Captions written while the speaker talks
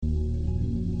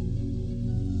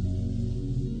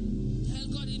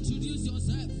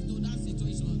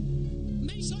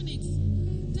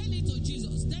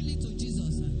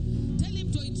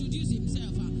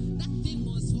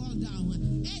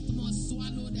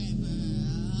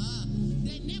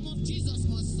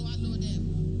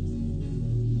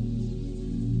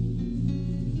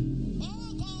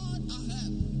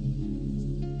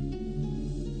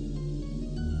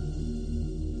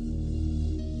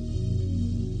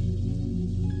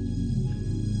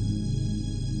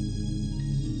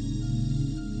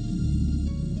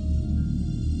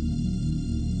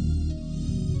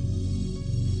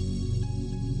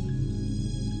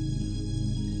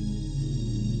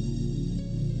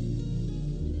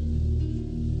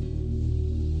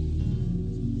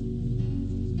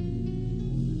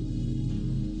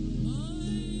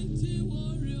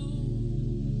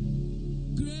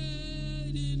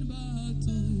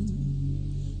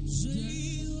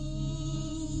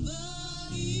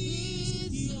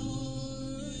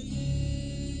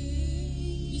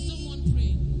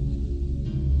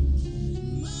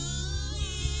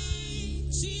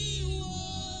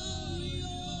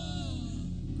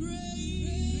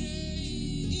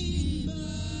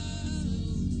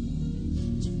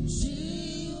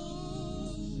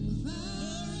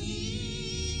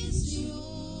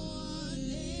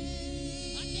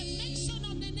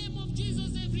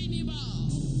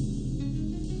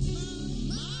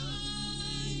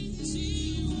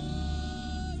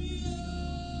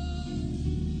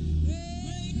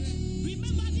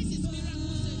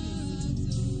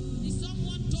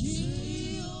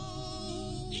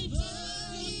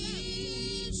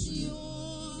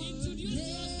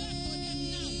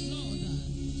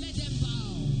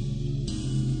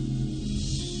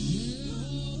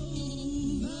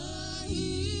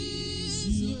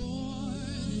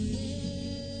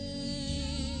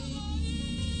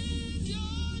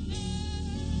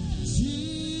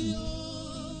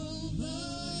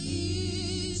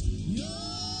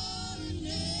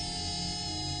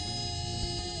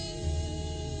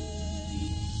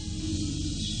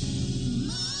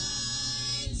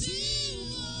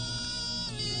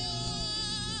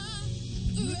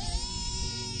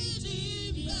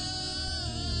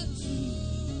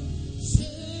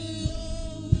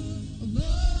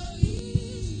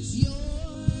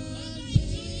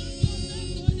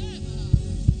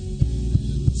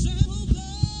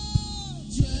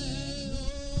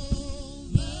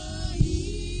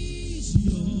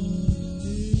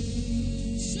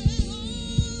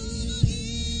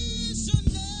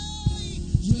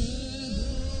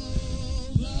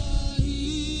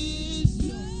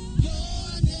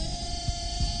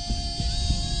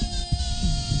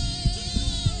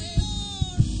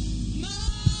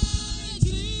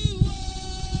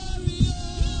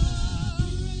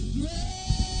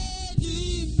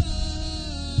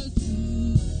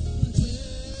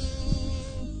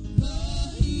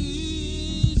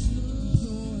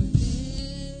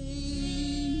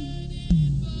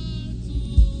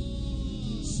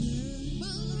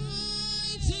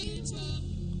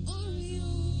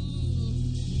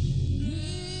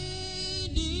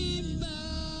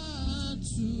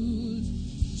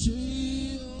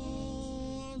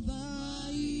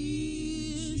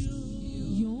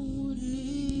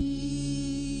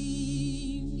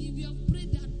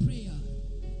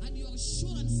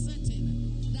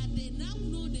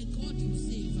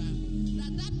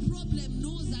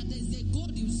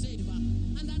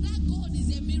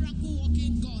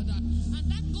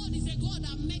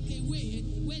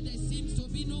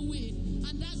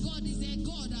that God is a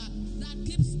God that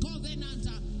keeps covenant,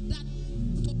 that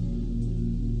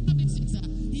promises.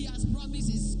 He has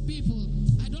promised his people.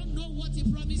 I don't know what he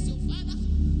promised your father.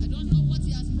 I don't know what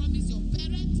he has promised your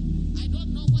parents. I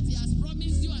don't know what he has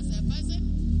promised you as a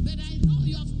person. But I know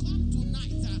you have come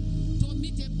tonight to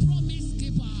meet a promise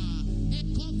keeper, a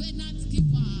covenant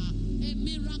keeper, a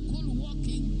miracle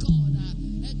working God,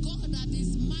 a God that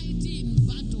is mighty in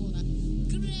battle,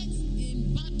 great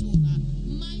in battle,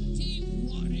 mighty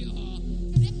warrior.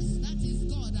 Yes, that is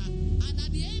God. And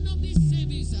at the end of this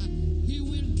service, he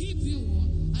will give you,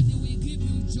 and he will give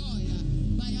you joy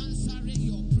by answering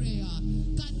your prayer.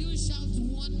 Can you shout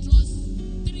wondrous,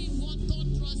 3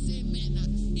 wondrous amen?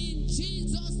 In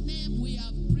Jesus' name we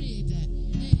have prayed.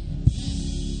 Amen.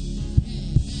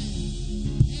 Amen.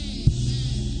 Amen.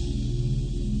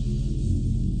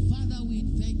 Father, we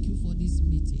thank you for this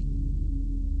meeting.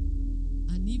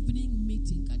 An evening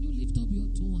meeting. Can you lift up your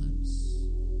 2 hands?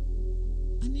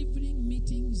 An evening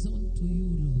meeting is unto you,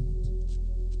 Lord.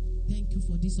 Thank you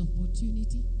for this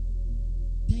opportunity.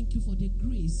 Thank you for the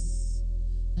grace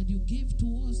that you gave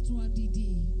to us throughout the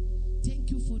day.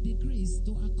 Thank you for the grace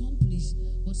to accomplish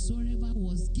whatsoever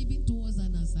was given to us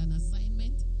as an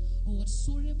assignment, or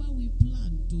whatsoever we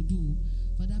plan to do.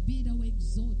 Father, be thou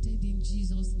exalted in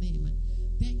Jesus' name.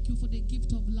 Thank you for the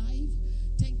gift of life.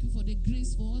 Thank you for the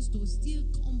grace for us to still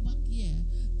come back here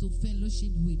to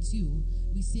fellowship with you.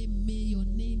 We say, may your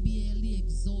name be highly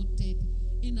exalted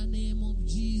in the name of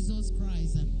Jesus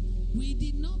Christ. We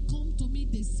did not come to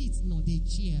meet the seat nor the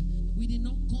chair. We did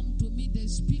not come to meet the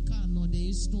speaker nor the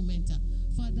instrument.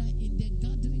 Father, in the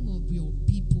gathering of your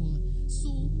people,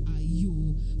 so are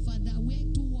you. Father, where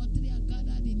 2 or 3 are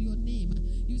gathered in your name,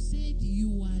 you said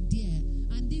you are there.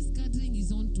 And this gathering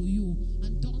is unto you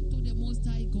and unto the Most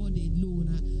High God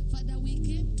alone. Father, we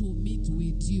came to meet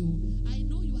with you. I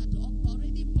know you had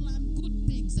already planned good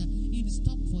things in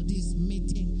stock for this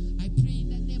meeting. I pray in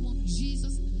the name of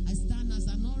Jesus. I stand as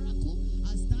an oracle.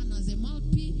 I stand as a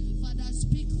mouthpiece. Father,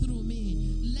 speak through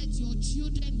me. Let your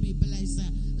children be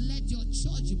blessed. Let your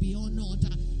church be honored.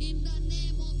 In the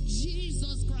name of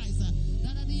Jesus Christ,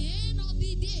 that at the end of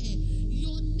the day,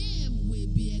 your name will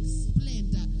be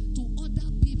explained to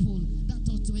other people that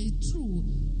are to be true.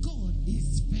 God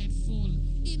is faithful.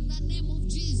 In the name of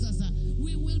Jesus,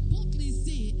 we will boldly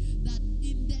say that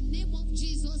in the name of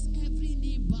Jesus, every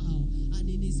knee bow, and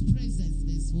in his presence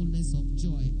there's fullness of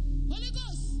joy. Holy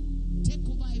Ghost, take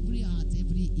over every heart,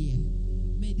 every ear.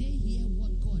 May they hear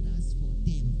what God has for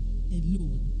them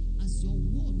alone. As your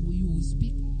word will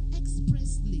speak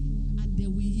expressly, and they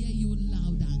will hear you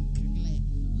loud and clear.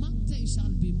 Mountains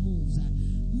shall be moved.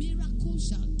 Miracles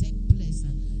shall take place.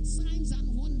 Signs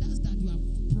and wonders that you have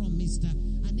promised.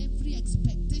 And every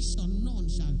expectation, none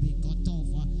shall be cut off.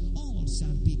 All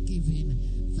shall be given.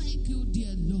 Thank you,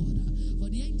 dear Lord, for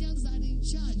the angels are in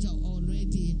charge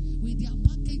already with their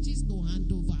packages to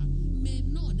hand over. May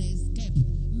none escape.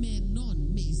 May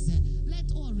none miss.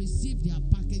 Let all receive their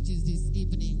packages this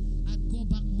evening and go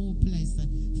back more blessed.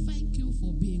 Thank you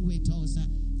for being with us.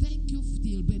 Thank you for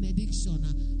the benediction.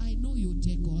 I know you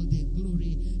take all the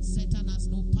glory. Satan has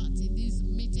no part in this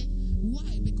meeting.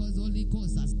 Why? Because the Holy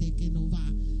Ghost has taken over.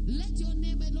 Let your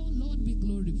name alone, Lord, be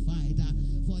glorified.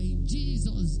 For in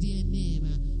Jesus' dear name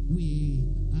we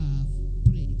have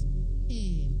prayed.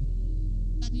 Amen.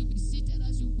 Can you be seated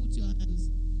as you put your hands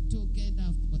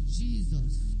together for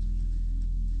Jesus?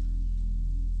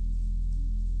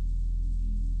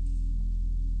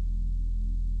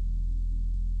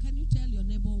 Can you tell your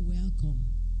neighbor welcome?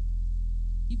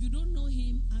 If you don't know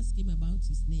him, ask him about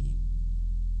his name.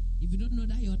 If you don't know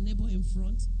that your neighbor in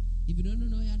front, if you don't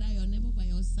know that your neighbor by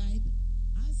your side,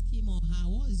 ask him or her,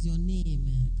 what's your name?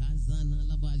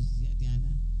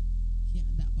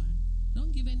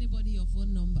 Don't give anybody your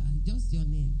phone number, just your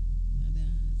name.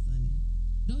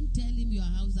 Don't tell him your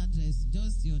house address,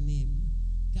 just your name.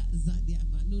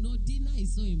 No, dinner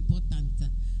is so important.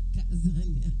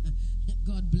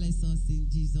 God bless us in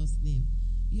Jesus' name.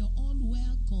 You're all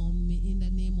welcome in the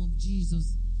name of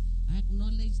Jesus. I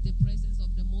acknowledge the presence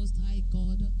of the Most High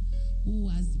God, who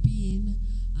has been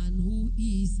and who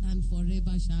is and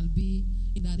forever shall be,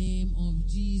 in the name of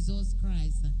Jesus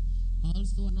Christ. I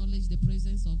also acknowledge the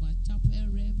presence of our chapel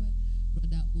reverend,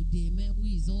 Brother Udeme, who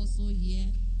is also here.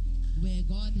 May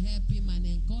God help him and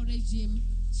encourage him,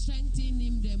 strengthen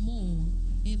him the more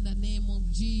in the name of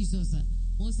Jesus.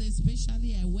 Most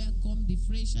especially, I welcome the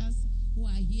freshers who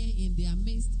are here in their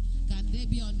midst. Can they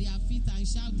be on their feet and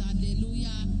shout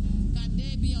hallelujah? Can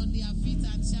they be on their feet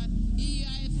and shout? If you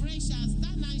are a fresher,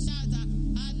 stand and shout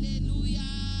hallelujah.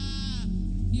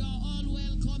 You're all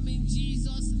welcome in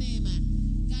Jesus' name.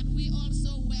 Can we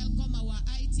also welcome our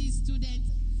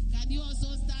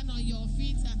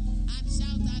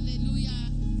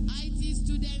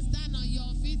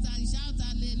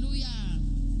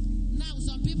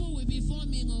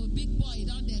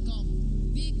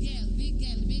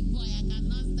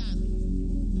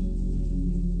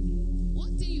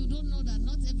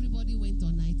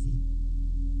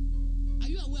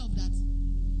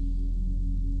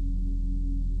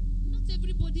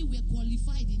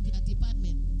qualified in their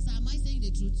department. So am I saying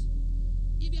the truth?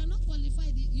 If you are not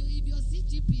qualified, if your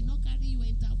CGP not carry you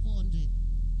enter 400,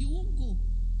 you won't go.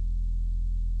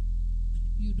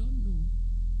 You don't know.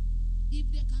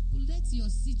 If they calculate your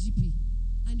CGP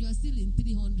and you are still in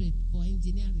 300 for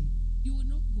engineering, you will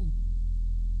not go.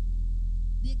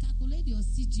 They calculate your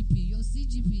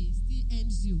CGP still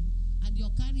ends you, and your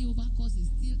carryover course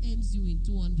still ends you in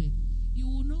 200. You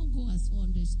will not go as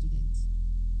 400 students.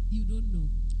 You don't know.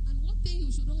 And one thing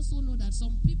you should also know, that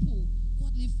some people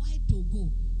qualified to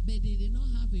go, but they did not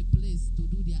have a place to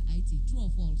do their IT. True or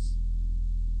false?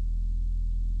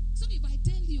 So if I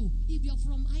tell you, if you're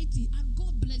from IT and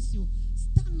God bless you,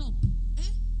 stand up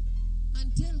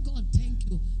and tell God thank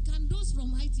you. Can those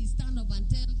from IT stand up and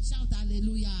shout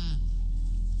hallelujah?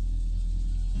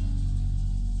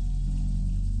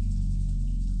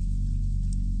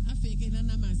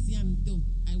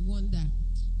 I wonder.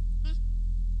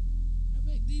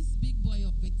 This big boy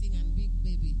operating and big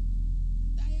baby.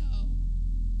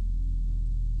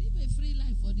 Live a free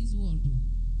life for this world.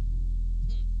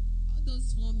 All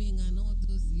those forming and all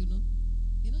those,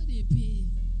 they pay.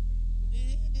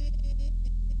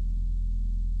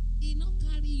 He not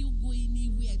carry you go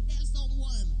anywhere. Tell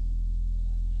someone.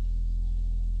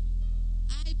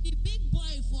 I be big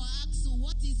boy for Axel.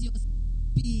 What is your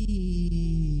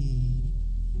pay?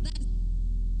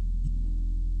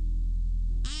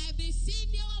 I be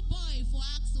senior boy for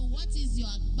Axel. What is your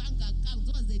bank account?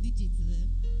 What's the digit?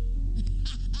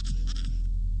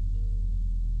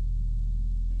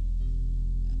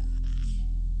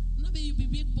 Not you be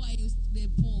big boy, you stay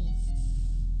poor.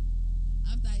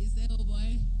 After he say, oh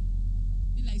boy,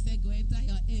 feel like say go enter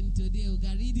your end today,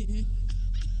 Ugaridi.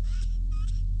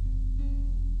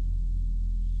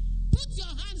 Put your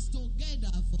hands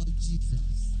together for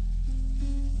Jesus.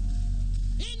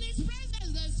 In his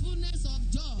presence there's fullness of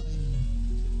joy.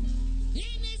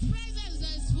 In his presence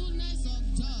there's fullness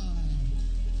of joy.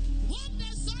 Whom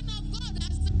the Son of God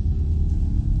has set.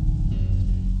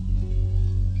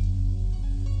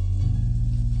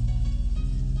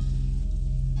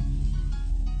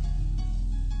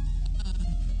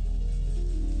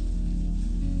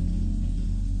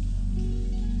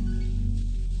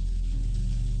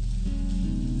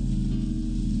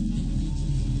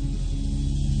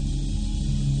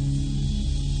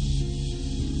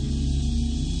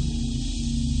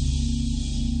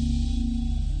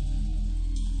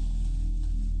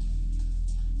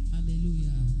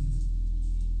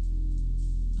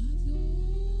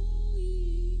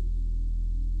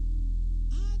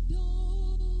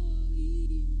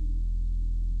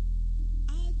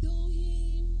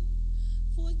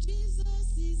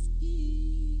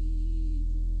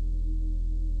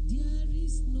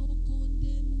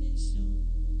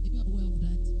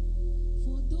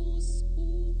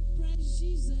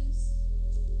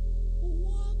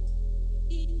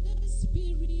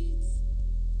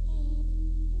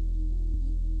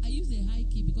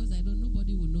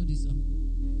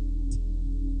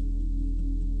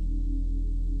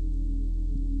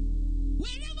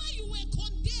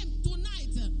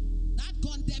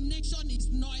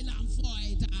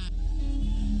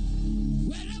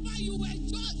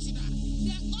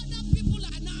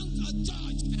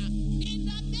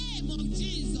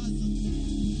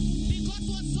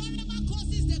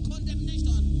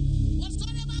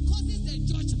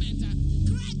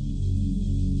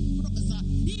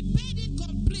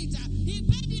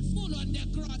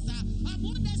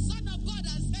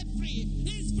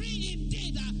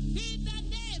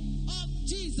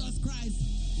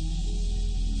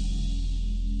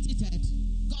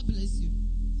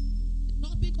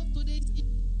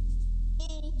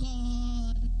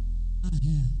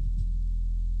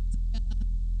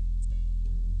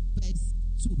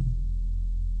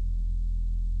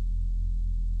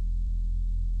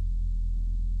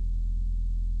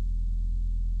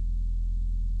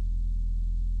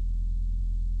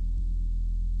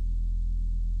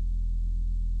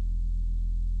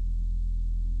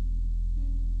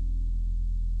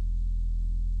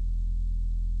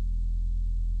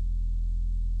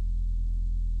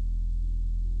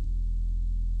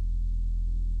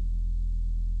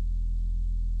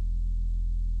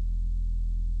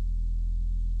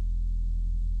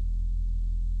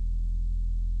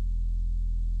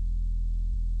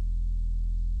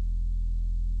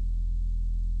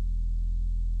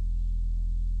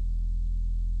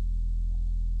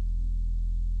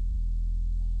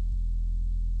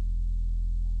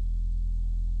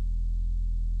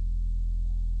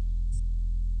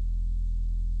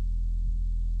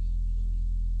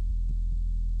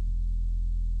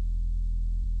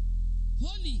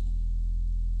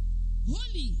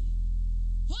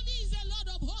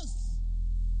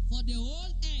 for the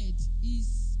whole earth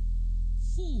is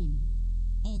full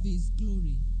of his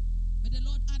glory. May the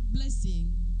Lord add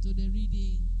blessing to the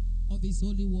reading of his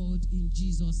holy word in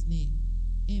Jesus' name.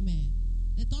 Amen.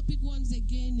 The topic once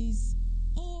again is,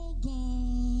 Oh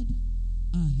God,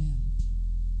 our help.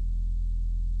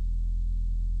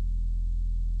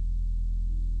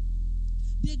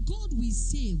 The God we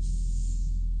save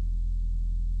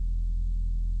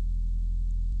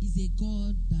is a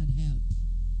God that helps.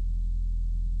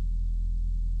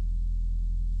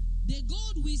 The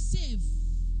God we save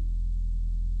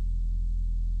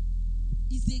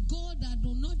is a God that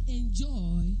do not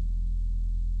enjoy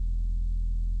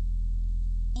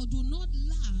or do not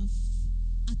laugh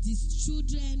at his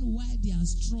children while they are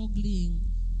struggling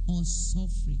or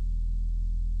suffering.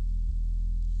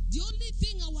 The only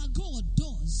thing our God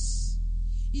does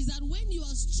is that when you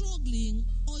are struggling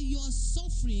or you are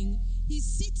suffering, he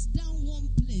sits down one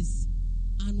place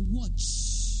and watch.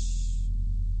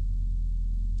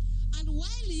 And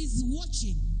while he's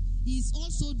watching, he's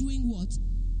also doing what?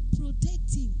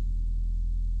 Protecting.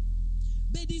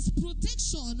 But his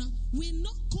protection will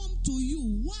not come to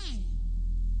you. Why?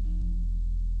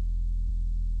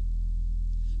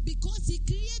 Because he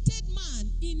created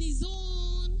man in his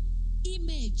own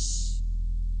image.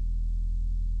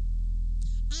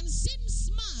 And since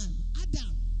man,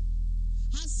 Adam,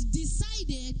 has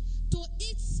decided to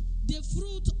eat the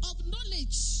fruit of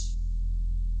knowledge,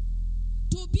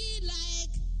 to be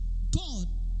like God,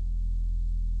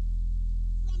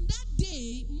 from that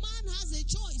day, man has a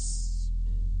choice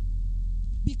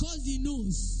because he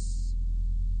knows.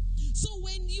 So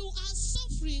when you are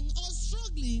suffering or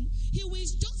struggling, he will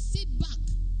just sit back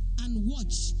and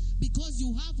watch because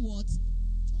you have what?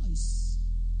 Choice.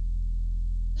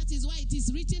 That is why it is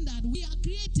written that we are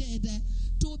created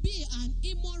to be an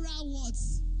immoral what?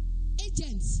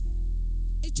 Agent.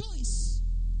 A choice.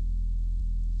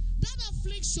 That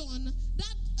affliction,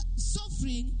 that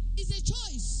suffering is a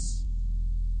choice.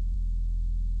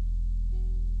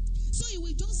 So he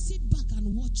will just sit back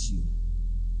and watch you.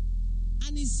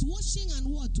 And he's watching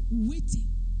and what? Waiting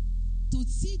to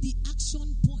see the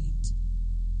action point.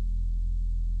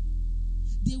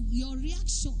 Your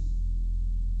reaction.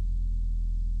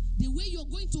 The way you're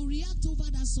going to react over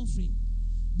that suffering.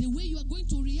 The way you are going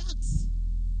to react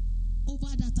over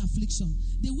that affliction.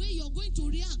 The way you're going to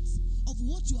react of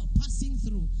what you are passing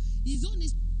through. His own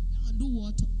is down and do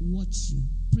what? Watch you.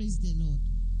 Praise the Lord.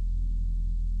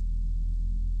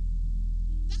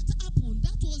 That happened.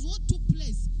 That was what took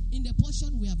place in the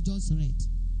portion we have just read.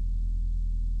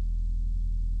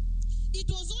 It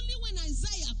was only when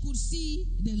Isaiah could see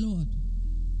the Lord.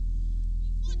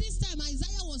 Before this time,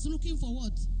 Isaiah was looking for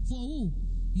what? For who?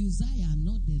 Uzziah,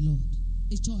 not the Lord.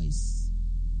 A choice.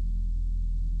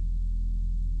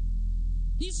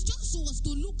 His choice was to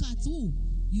look at who?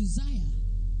 Uzziah.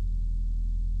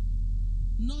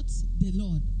 Not the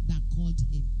Lord that called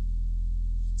him.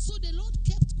 So the Lord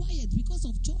kept quiet because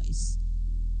of choice.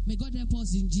 May God help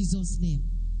us in Jesus' name.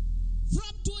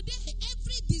 From today,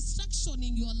 every distraction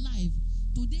in your life,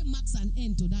 today marks an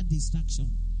end to that distraction.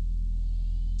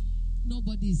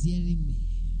 Nobody is hearing me.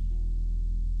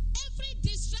 Every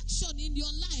distraction in your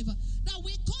life that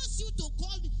will cause you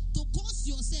to cause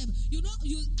yourself. You know,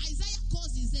 Isaiah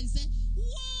calls himself, he said,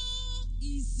 woe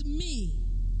is me.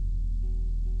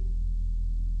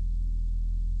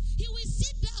 He will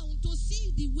sit down to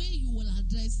see the way you will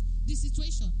address the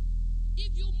situation.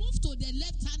 If you move to the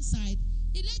left-hand side,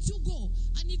 he lets you go.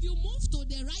 And if you move to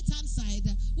the right-hand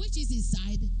side, which is his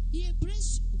side, he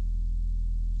embraces you.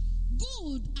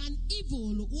 Good and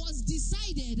evil was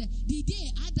decided the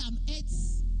day Adam ate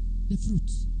the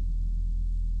fruit.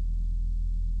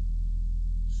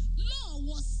 Law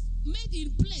was made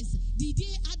in place the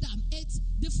day Adam ate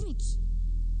the fruit.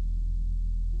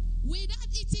 Without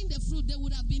eating the fruit, there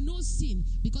would have been no sin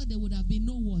because there would have been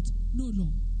no what? No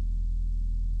law.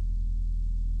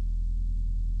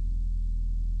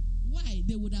 Why?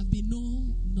 There would have been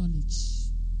no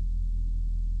knowledge.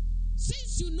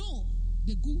 Since you know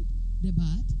the good, the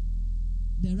bad,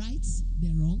 the right,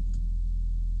 the wrong,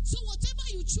 so whatever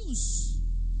you choose,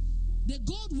 the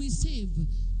God we save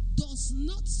does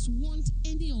not want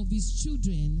any of his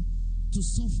children to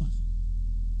suffer.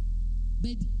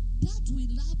 But that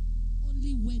will happen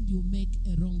only when you make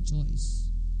a wrong choice.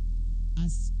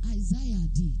 As Isaiah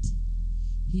did.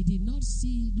 He did not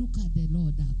look at the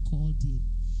Lord that called him.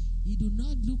 He did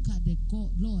not look at the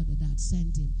Lord that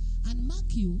sent him. And mark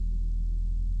you,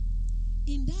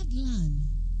 in that land,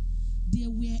 there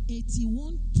were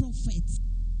 81 prophets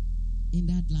in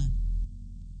that land,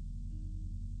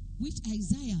 which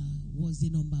Isaiah was the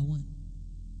number one.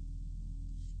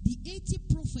 The 80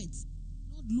 prophets prophets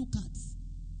did not look at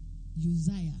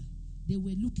Uzziah. They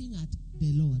were looking at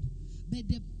the Lord. But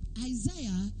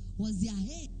Isaiah was their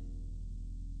head.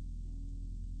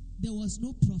 There was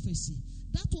no prophecy.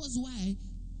 That was why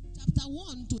chapter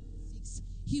 1 to 6,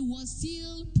 he was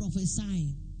still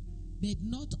prophesying, but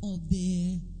not of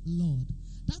the Lord.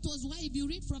 That was why if you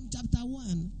read from chapter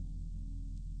 1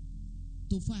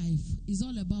 to 5, it's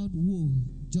all about woe,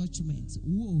 judgment,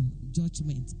 woe,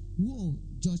 judgment, woe,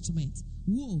 judgment,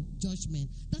 woe, judgment.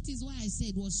 That is why I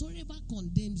said, whatsoever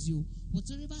condemns you,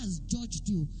 whatsoever has judged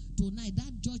you tonight,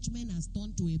 that judgment has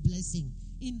turned to a blessing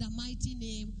in the mighty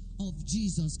name of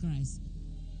Jesus Christ.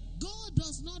 God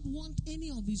does not want any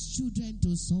of his children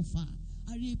to suffer.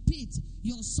 I repeat,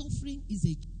 your suffering is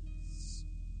a choice.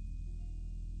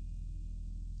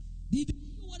 Did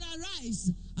you would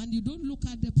arise and you don't look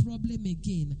at the problem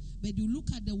again, but you look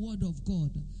at the word of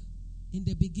God. In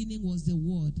the beginning was the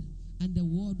word, and the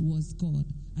word was God,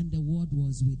 and the word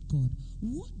was with God.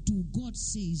 What do God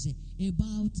say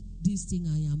about this thing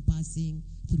I am passing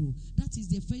through? That is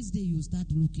the first day you start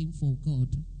looking for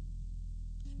God.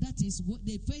 That is what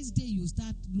the first day you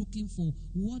start looking for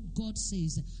what God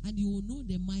says, and you will know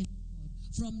the mind of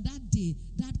God. From that day,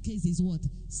 that case is what?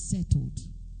 Settled.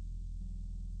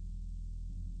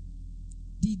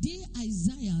 The day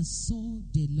Isaiah saw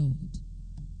the Lord,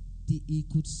 he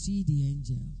could see the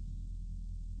angel.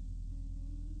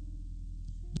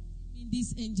 I mean,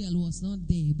 this angel was not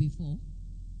there before.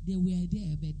 They were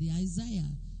there, but the Isaiah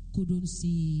couldn't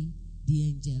see the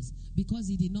angels because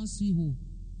he did not see who?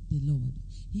 The Lord.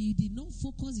 He did not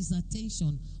focus his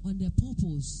attention on the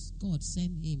purpose God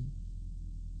sent him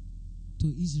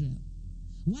to Israel.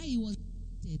 Why he was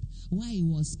wanted, why he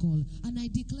was called. And I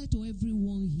declare to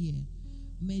everyone here,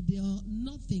 may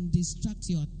nothing distract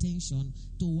your attention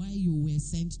to why you were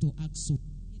sent to AXO.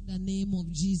 In the name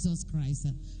of Jesus Christ.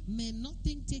 May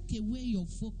nothing take away your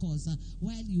focus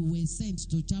while you were sent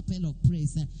to Chapel of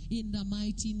Praise. In the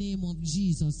mighty name of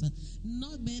Jesus.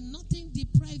 May nothing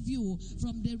deprive you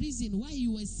from the reason why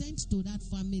you were sent to that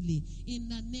family. In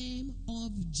the name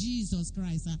of Jesus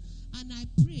Christ. And I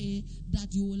pray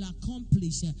that you will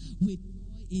accomplish with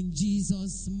joy in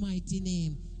Jesus' mighty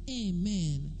name.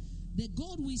 Amen. The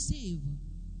God we save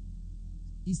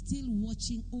is still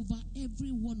watching over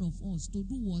every one of us to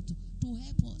do what? To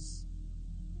help us.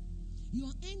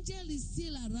 Your angel is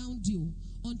still around you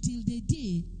until the day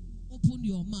you open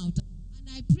your mouth. And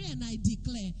I pray and I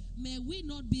declare, may we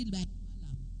not be like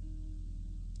Balaam.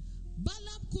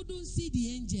 Balaam couldn't see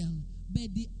the angel,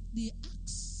 but the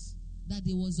axe that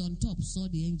he was on top saw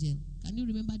the angel. Can you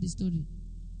remember the story?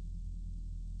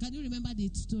 Can you remember the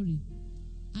story?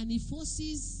 And he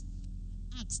forces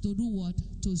axe to do what?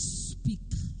 To speak.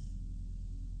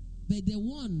 But the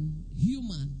one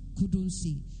human couldn't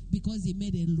see because he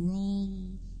made a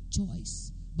wrong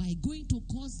choice by going to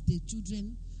curse the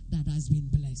children that has been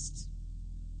blessed.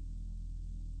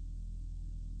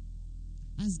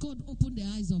 As God opened the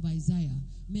eyes of Isaiah,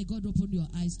 may God open your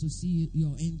eyes to see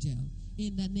your angel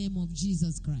in the name of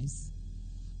Jesus Christ.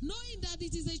 Knowing that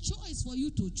it is a choice for you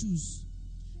to choose.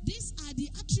 These are the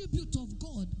attributes of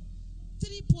God.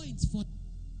 3 points for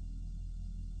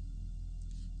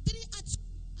 3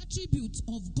 attributes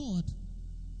of God.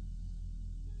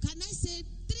 Can I say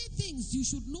 3 things you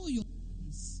should know your God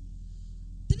is?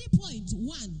 3 points.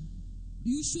 1,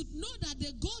 you should know that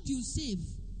the God you save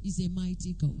is a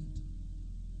mighty God.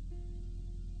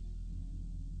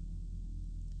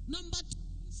 Number 2,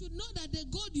 you should know that the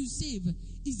God you save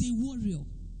is a warrior.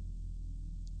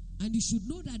 And you should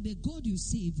know that the God you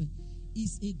save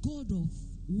is a God of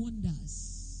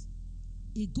wonders.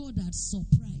 A God that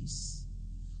surprises.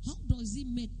 How does he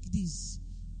make this?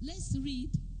 Let's read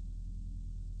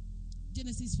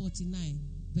Genesis 49,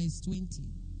 verse 20.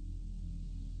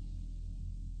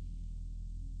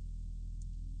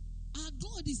 Our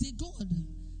God is a God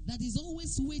that is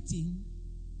always waiting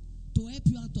to help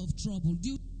you out of trouble.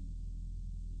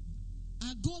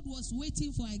 Our God was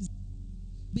waiting for example,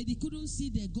 but he couldn't see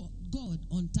the God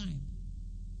on time.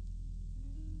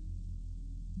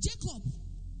 Jacob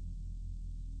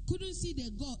couldn't see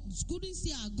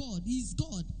our God, his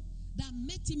God, that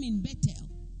met him in Bethel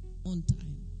on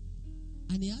time.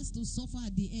 And he has to suffer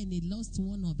at the end. He lost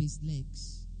one of his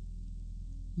legs.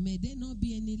 May there not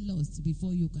be any loss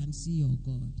before you can see your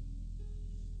God.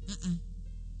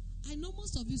 I know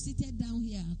most of you seated down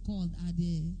here are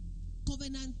the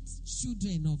covenant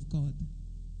children of God.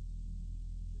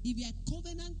 If you're a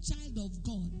covenant child of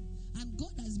God, and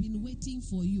God has been waiting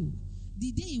for you,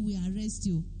 the day he will arrest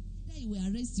you, either he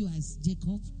will arrest you as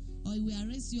Jacob, or he will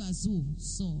arrest you as who?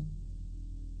 Saul,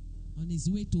 on his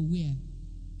way to where?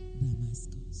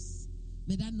 Damascus.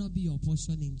 May that not be your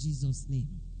portion in Jesus' name.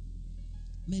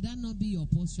 May that not be your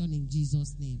portion in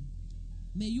Jesus' name.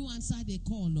 May you answer the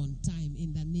call on time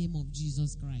in the name of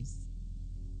Jesus Christ.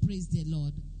 Praise the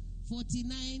Lord.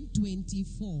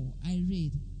 49:24, I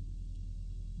read.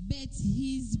 But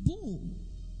his bow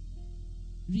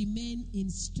remained in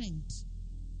strength,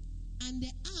 and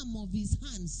the arm of his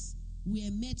hands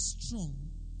were made strong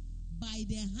by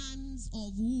the hands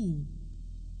of who?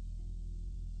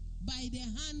 By the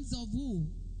hands of who?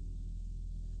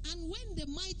 And when the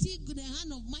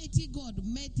hand of mighty God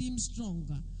made him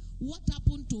stronger, what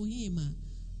happened to him?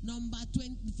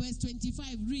 Verse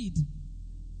 25, read.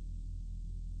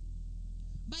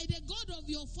 By the God of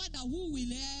your father who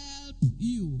will help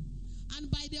you,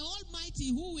 and by the Almighty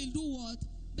who will do what?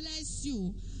 Bless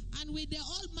you. And with the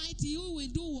Almighty who will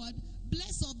do what?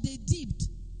 Bless of the deep.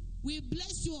 We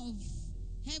bless you of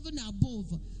heaven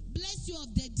above. Bless you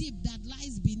of the deep that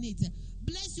lies beneath.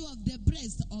 Bless you of the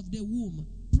breast of the womb.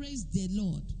 Praise the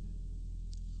Lord.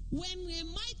 When a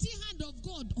mighty hand of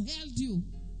God held you,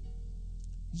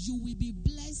 you will be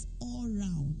blessed all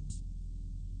round.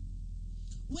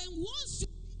 When once you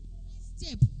take the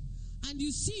step and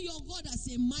you see your God as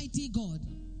a mighty God,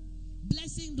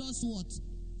 blessing does what?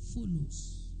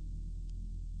 Follows.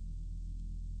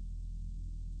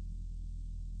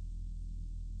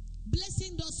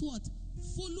 Blessing does what?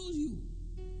 Follow you.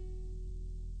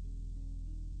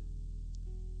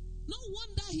 No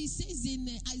wonder he says in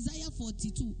Isaiah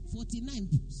 49,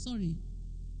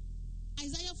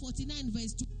 Isaiah 49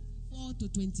 verse 24 to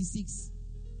 26.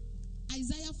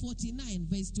 Isaiah 49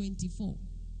 verse 24.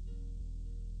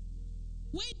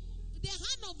 When the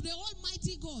hand of the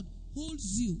Almighty God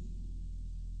holds you,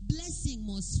 blessing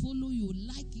must follow you,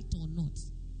 like it or not.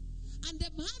 And the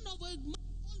hand of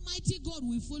Almighty God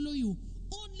will follow you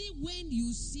only when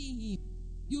you see him.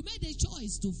 You made a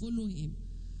choice to follow him.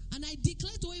 And I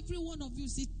declare to every one of you,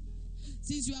 since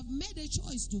you have made a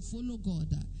choice to follow God,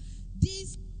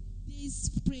 this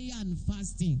prayer and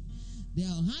fasting, the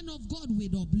hand of God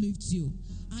will uplift you,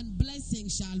 and blessing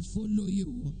shall follow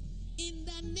you. In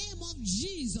the name of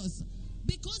Jesus,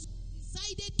 because you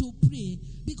decided to pray,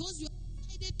 because you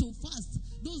decided to fast,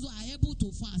 those who are able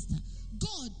to fast,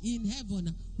 God in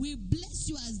heaven will bless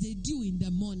you as they do in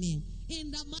the morning.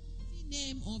 In the mighty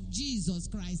name of Jesus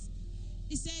Christ.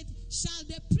 He said, shall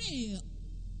the prey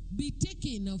be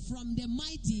taken from the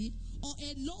mighty, or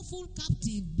a lawful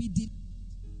captive be delivered?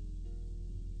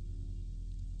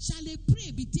 Shall a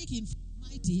prey be taken from the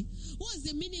mighty? What is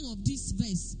the meaning of this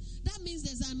verse? That means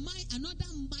there's another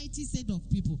mighty set of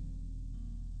people.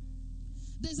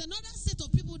 There's another set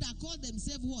of people that call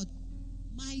themselves what?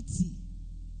 Mighty.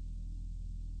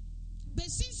 But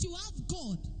since you have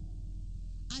God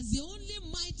as the only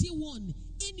mighty one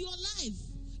in your life,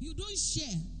 you don't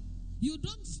share. You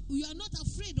are not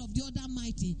afraid of the other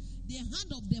mighty. The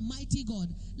hand of the mighty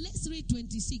God. Let's read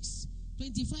 26,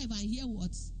 25 and hear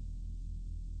what?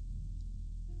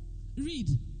 Read.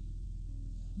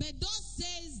 But thus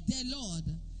says the Lord,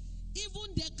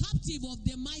 even the captive of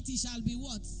the mighty shall be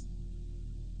what?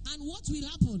 And what will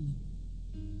happen?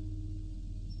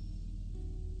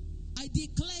 I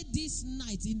declare this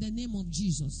night in the name of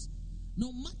Jesus,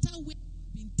 no matter where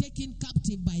you've been taken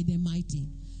captive by the mighty,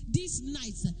 this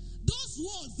night, those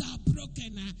walls are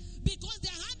broken because the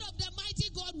hand of the mighty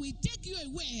God will take you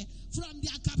away from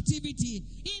their captivity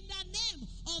in the name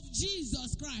of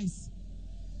Jesus Christ.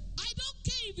 I don't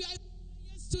care if you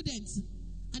are a student.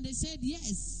 And they said,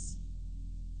 yes.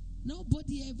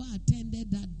 Nobody ever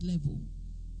attended that level.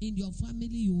 In your family,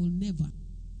 you will never.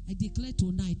 I declare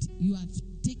tonight, you are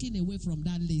taken away from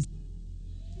that list.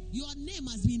 Your name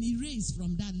has been erased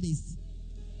from that list.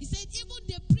 He said, even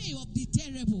the prey of the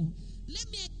terrible. Let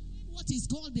me explain what is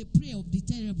called the prey of the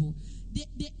terrible.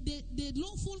 The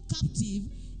lawful captive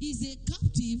is a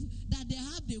captive that they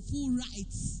have the full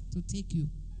rights to take you.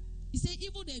 He said,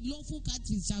 even the lawful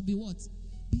captive shall be what?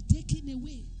 Be taken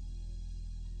away.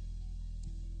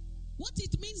 What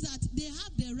it means that they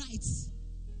have the rights.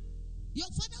 Your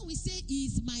father will say, he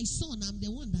is my son. I'm the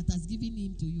one that has given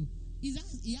him to you. He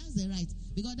has the right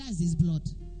because that's his blood.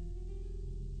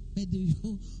 But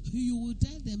you will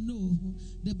tell them, no,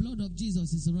 the blood of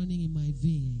Jesus is running in my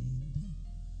vein.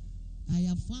 I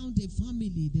have found a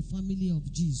family, the family of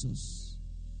Jesus.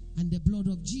 And the blood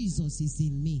of Jesus is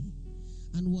in me.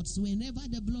 And whatsoever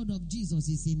the blood of Jesus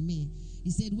is in me,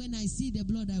 he said, when I see the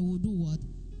blood, I will do what?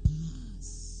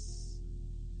 Pass.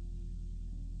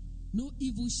 No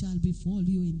evil shall befall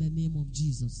you in the name of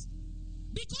Jesus.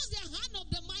 Because the hand of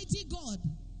the mighty God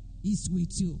is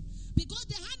with you. Because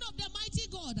the hand of the mighty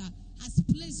God has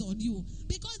placed on you.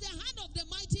 Because the hand of the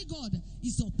mighty God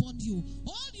is upon you.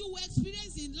 All you will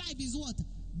experience in life is what?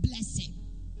 Blessing.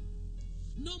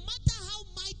 No matter how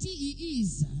mighty he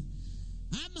is,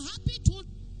 I'm happy to,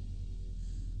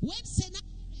 when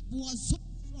Sennacherib was so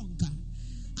strong,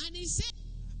 and he said,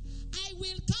 I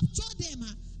will capture them,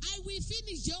 I will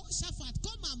finish Jehoshaphat,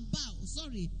 come and bow.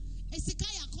 Sorry,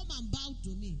 Hezekiah, come and bow to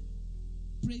me.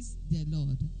 Praise the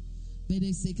Lord. But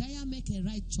Hezekiah make a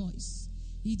right choice.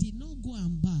 He did not go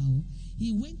and bow.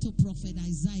 He went to prophet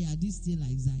Isaiah, this still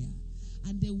Isaiah.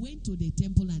 And they went to the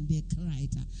temple and they cried.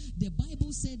 The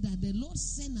Bible said that the Lord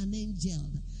sent an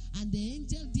angel. And the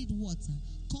angel did what?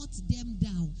 Cut them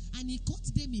down. And he cut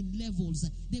them in levels.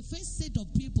 The first set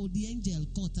of people the angel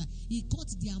cut, he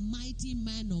cut their mighty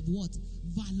man of what?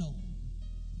 Valor.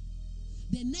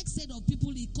 The next set of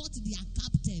people, he cut their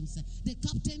captains. The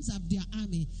captains of their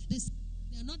army.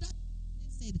 Another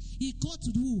said, he cut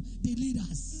who? The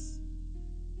leaders.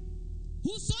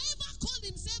 Whosoever called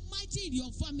himself mighty in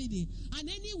your family and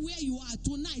anywhere you are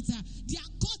tonight, they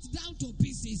are cut down to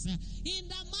pieces in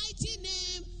the mighty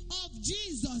name of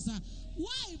Jesus.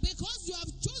 Why? Because you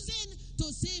have chosen to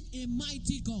save a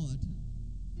mighty God.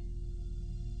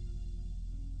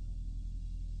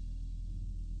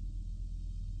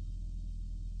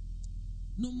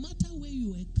 No matter where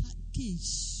you are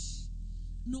caged,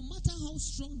 no matter how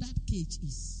strong that cage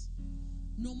is,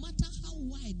 no matter how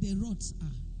wide the rods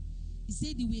are, he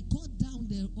said he will cut down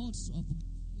the rods of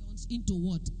lions into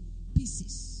what?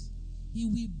 Pieces. He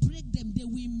will break them. They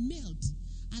will melt.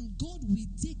 And God will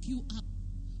take you up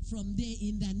from there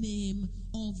in the name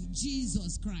of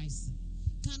Jesus Christ.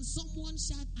 Can someone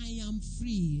shout, I am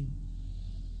free.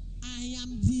 I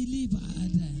am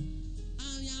delivered.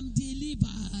 I am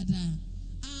delivered.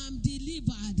 I am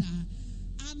delivered.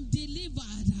 I am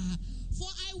delivered. For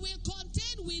I will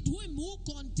contend with him who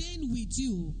contend with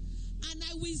you. And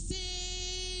I will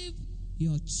save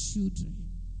your children.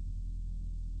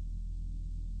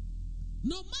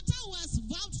 No matter who has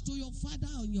vowed to your father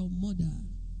or your mother,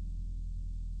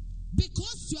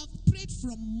 because you have prayed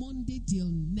from Monday till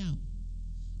now,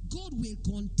 God will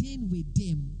contend with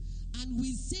them and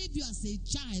will save you as a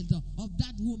child of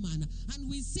that woman. And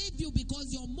will save you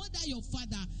because your mother, your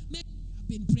father may have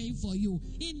been praying for you.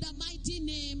 In the mighty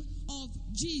name of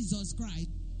Jesus Christ.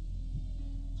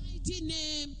 Mighty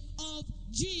name of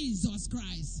Jesus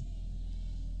Christ.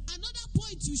 Another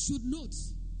point you should note,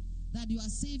 that you are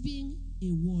saving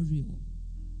a warrior.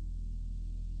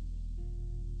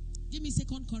 Give me 2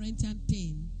 Corinthians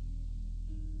 10,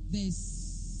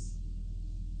 verse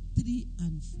 3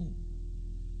 and 4.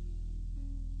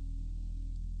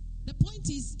 The point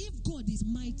is, if God is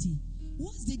mighty,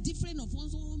 what's the difference of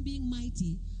someone being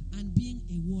mighty and being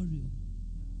a warrior?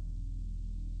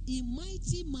 A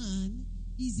mighty man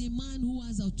is a man who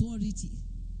has authority.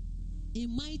 A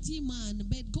mighty man,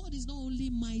 but God is not only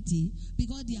mighty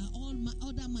because they are all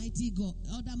other mighty God,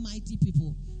 other mighty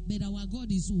people, but our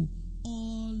God is who?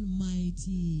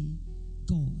 Almighty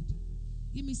God.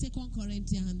 Give me 2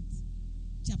 Corinthians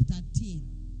chapter 10.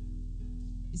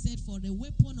 He said, for the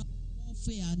weapon of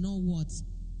warfare are not what?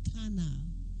 Carnal.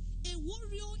 A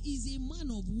warrior is a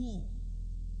man of war.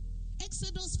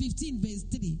 Exodus 15 verse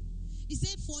 3. He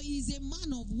said, for he is a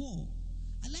man of war.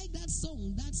 I like that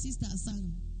song that sister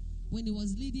sang when he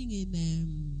was leading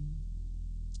in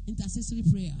intercessory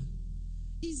prayer.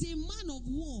 He's a man of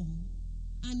war,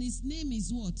 and his name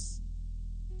is what?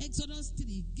 Exodus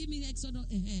 3. Give me Exodus.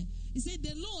 He said,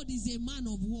 the Lord is a man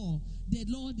of war. The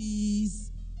Lord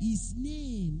is his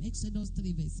name. Exodus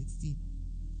 3 verse 16.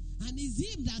 And it's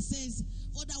him that says,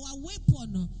 for our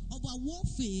weapon of our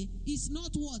warfare is not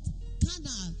what?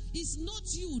 Carnal. It's not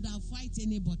you that fight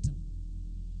any battle.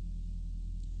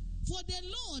 For the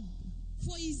Lord,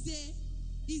 for is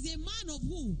a man of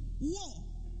who? War.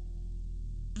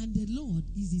 And the Lord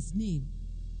is his name.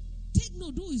 Take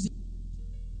note, who is it?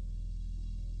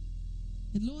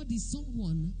 The Lord is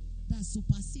someone that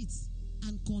supersedes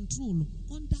and control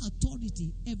under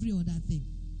authority every other thing.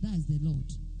 That is the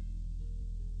Lord.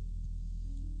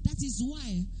 That is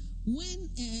why when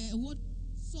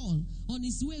Saul on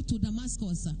his way to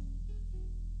Damascus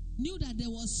knew that there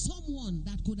was someone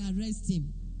that could arrest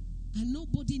him, and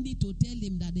nobody need to tell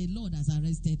him that the Lord has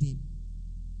arrested him.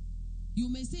 You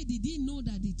may say, did he know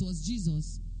that it was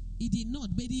Jesus? He did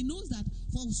not. But he knows that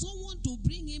for someone to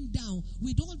bring him down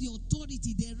with all the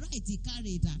authority, the right he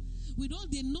carried, with all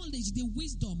the knowledge, the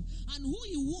wisdom, and who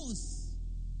he was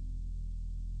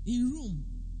in Rome,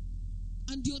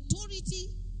 and the authority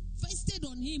vested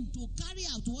on him to carry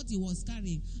out what he was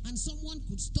carrying, and someone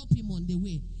could stop him on the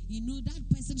way, he knew that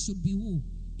person should be who?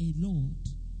 A Lord.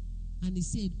 And he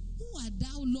said, who art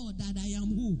thou, Lord, that I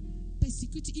am who?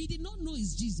 Persecuted. He did not know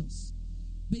it's Jesus.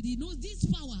 But he knows this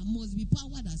power must be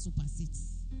power that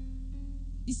supersedes.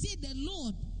 He said the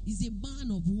Lord is a man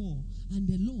of war, and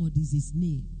the Lord is his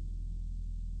name.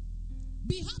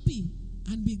 Be happy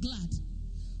and be glad.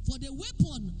 For the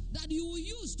weapon that you will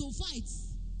use to fight,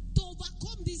 to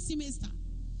overcome this semester,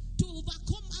 to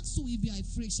overcome also if you are a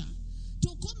fresher, to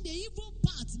come the evil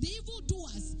part, the evil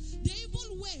doers, the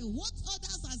evil way, what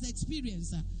others has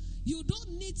experienced, you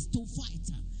don't need to fight.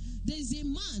 There is a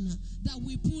man that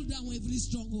will pull down every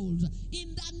stronghold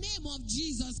in the name of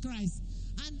Jesus Christ.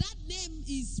 And that name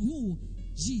is who?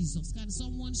 Jesus. Can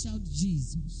someone shout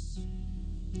Jesus?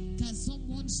 Can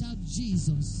someone shout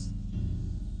Jesus?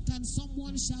 Can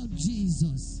someone shout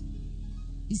Jesus?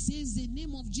 It says the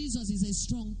name of Jesus is a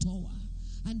strong tower,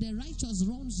 and the righteous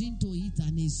runs into it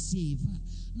and is saved.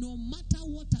 No matter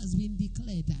what has been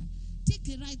declared, take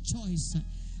a right choice.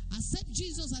 Accept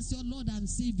Jesus as your Lord and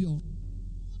Savior.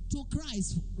 To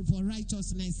Christ for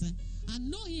righteousness, and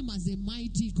know him as a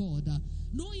mighty God.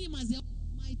 Know him as a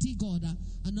mighty God,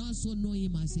 and also know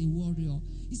him as a warrior.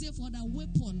 He said, for the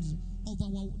weapon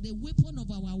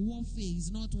of our warfare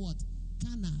is not what?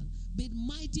 Carnal, but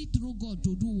mighty through God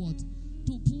to do what?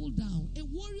 To pull down. A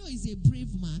warrior is a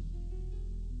brave man.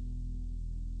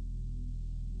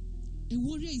 A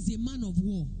warrior is a man of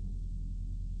war.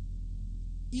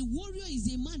 A warrior is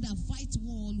a man that fights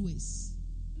war always.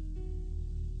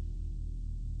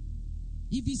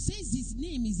 If he says his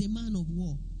name is a man of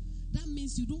war, that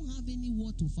means you don't have any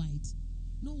war to fight.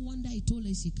 No wonder he told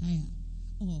Hezekiah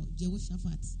or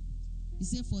Jehoshaphat. He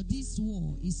said, for this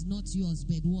war is not yours,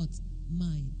 but what?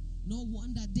 Mine. No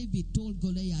wonder David told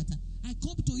Goliath, I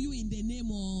come to you in the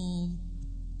name of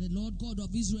the Lord God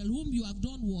of Israel, whom you have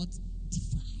done what?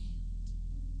 Defiled.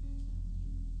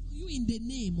 You in the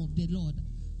name of the Lord.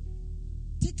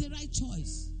 Take a right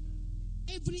choice.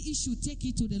 Every issue, take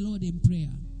it to the Lord in prayer.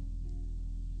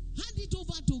 Hand it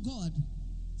over to God.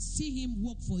 See him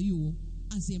work for you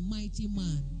as a mighty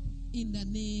man in the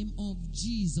name of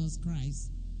Jesus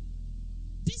Christ.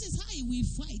 This is how he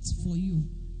will fight for you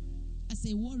as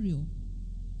a warrior.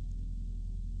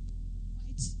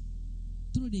 Fight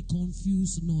through the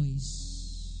confused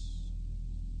noise.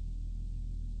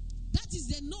 That is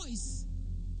the noise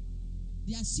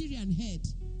the Assyrian heard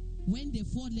when the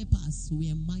 4 lepers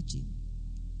were marching.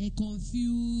 A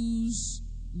confused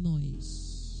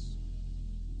noise.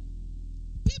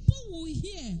 People will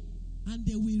hear and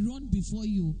they will run before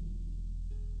you.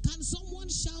 Can someone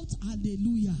shout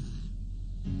hallelujah?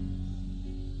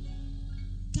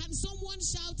 Can someone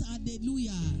shout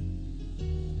hallelujah?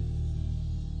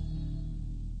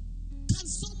 Can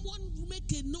someone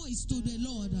make a noise to the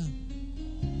Lord?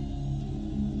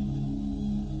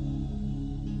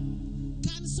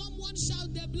 Can someone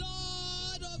shout the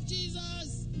blood of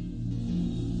Jesus?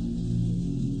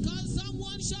 Can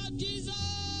someone shout Jesus?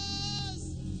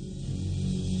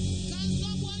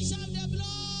 Shout the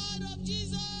blood of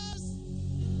Jesus.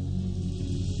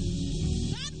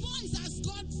 That voice has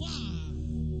gone far.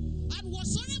 And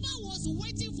whatsoever was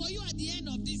waiting for you at the end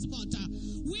of this month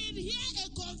will hear a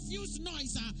confused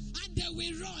noise and they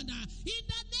will run in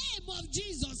the name of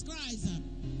Jesus Christ.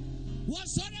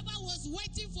 Whatsoever was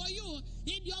waiting for you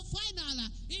in your final,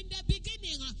 in the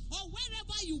beginning, or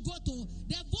wherever you go to,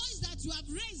 the voice that you have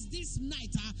raised this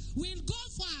night will go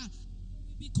far,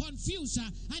 will be confused,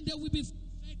 and they will be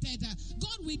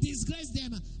God will disgrace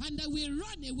them and they will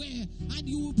run away and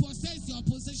you will possess your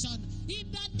possession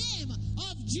in the name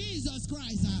of Jesus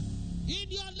Christ.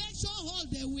 In your lecture hall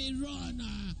they will run.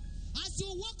 As you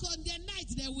walk on the night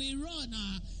they will run.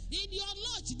 In your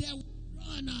lodge they will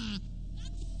run.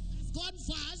 That has gone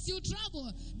far. As you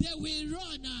travel they will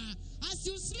run. As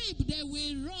you sleep they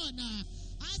will run.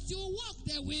 As you walk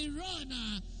they will run.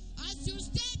 As you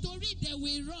stay to read, they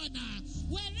will run.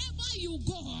 Wherever you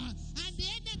go, and the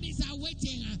enemies are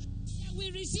waiting, they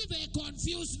will receive a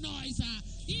confused noise.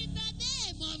 In the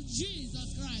name of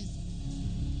Jesus Christ.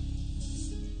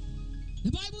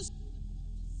 The Bible says,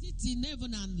 sit in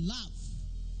heaven and laugh.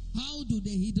 How do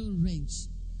the hidden range?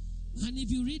 And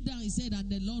if you read down, it said, and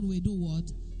the Lord will do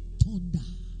what? Thunder.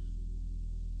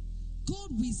 God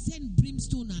will send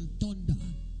brimstone and thunder.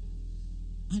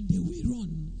 And they will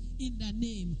run in the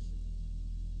name.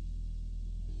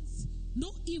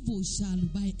 No evil shall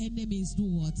by enemies do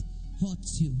what? Hurt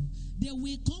you. They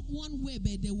will come one way,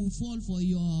 but they will fall for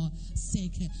your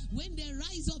sake. When they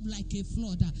rise up like a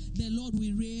flood, the Lord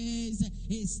will raise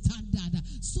a standard.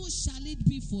 So shall it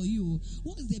be for you.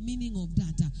 What is the meaning of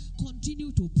that?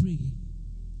 Continue to pray.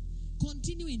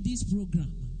 Continue in this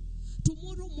program. Tomorrow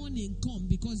tomorrow morning come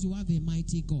because you have a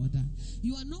mighty God.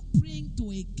 You are not praying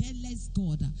to a careless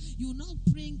God. You are not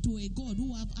praying to a God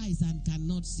who have eyes and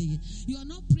cannot see. You are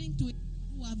not praying to a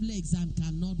who have legs and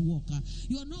cannot walk.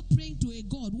 You are not praying to a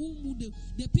God who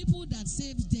the people that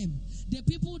saves them, the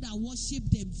people that worship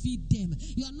them, feed them.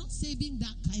 You are not saving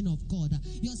that kind of God.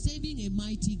 You are saving a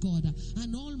mighty God,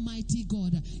 an almighty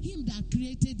God, him that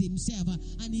created himself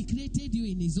and he created you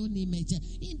in his own image,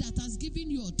 him that has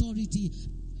given you authority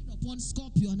upon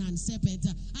scorpion and serpent,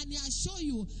 and he assure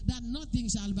you that nothing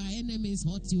shall by enemies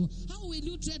hurt you. How will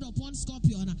you tread upon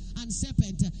scorpion and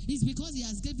serpent? It's because he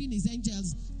has given his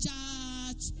angels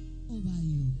charge over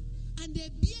you, and they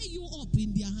bear you up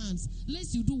in their hands,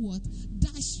 lest you do what?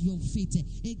 Dash your feet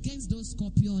against those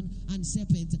scorpion and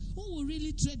serpent. Who will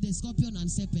really tread the scorpion and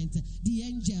serpent? The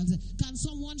angels. Can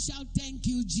someone shout, thank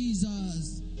you,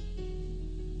 Jesus?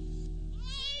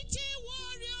 Mighty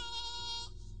warrior,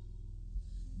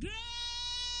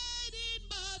 great in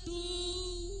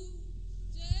battle,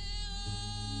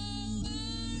 Jehovah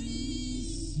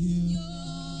is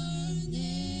your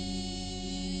name.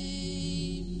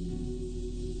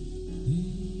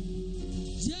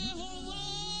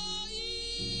 Jehovah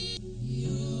is your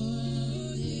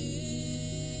name.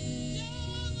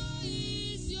 Jehovah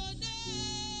is your name.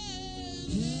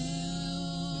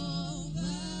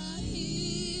 Jehovah is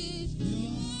your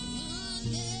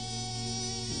name.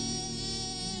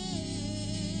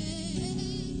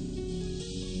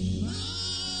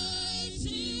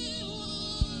 Mighty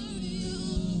warrior,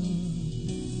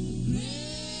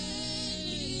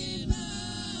 great in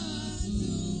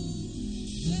battle,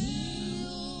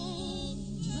 Jehovah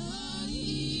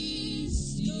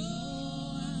is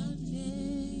your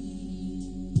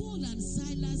name. Paul and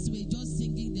Silas were just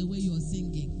singing the way you're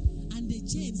singing, and the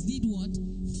chains did what?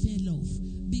 Fell off.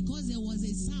 Because there was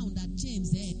a sound that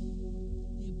chains they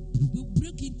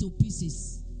broke into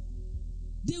pieces.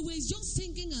 They were just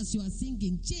singing as you are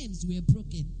singing. Chains were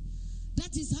broken.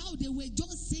 That is how they were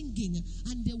just singing,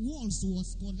 and the walls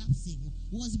was collapsing,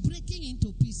 was breaking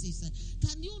into pieces.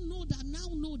 Can you know that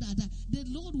the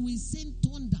Lord will send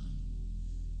thunder?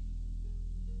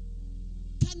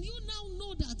 Can you now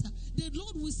know that the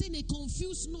Lord will send a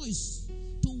confused noise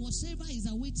to whatever is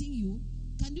awaiting you?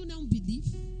 Can you now believe?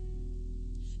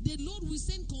 The Lord will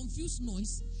send confused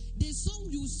noise. The song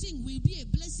you sing will be a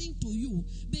blessing to you,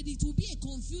 but it will be a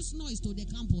confused noise to the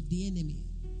camp of the enemy.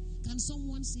 Can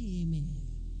someone say amen?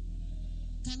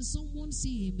 Can someone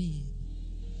say amen?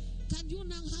 Can you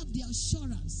now have the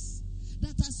assurance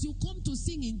that as you come to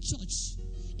sing in church,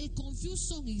 a confused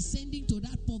song is sending to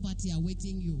that poverty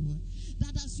awaiting you?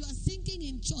 That as you are singing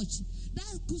in church,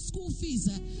 that school fees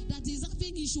that is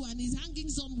having issue and is hanging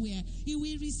somewhere, he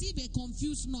will receive a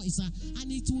confused noise and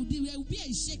there will be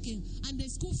a shaking, and the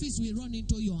school fees will run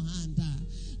into your hand.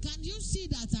 Can you see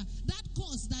that that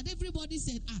course that everybody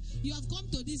said, you have come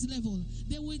to this level,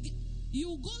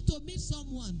 you go to meet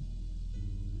someone,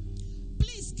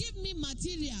 please give me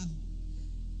material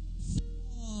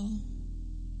for,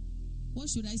 what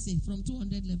should I say, from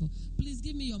 200 level. Please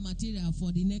give me your material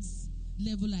for the next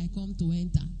level I come to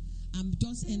enter. I'm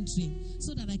just entering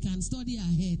so that I can study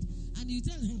ahead. And you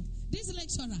tell him, this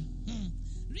lecturer,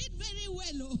 read very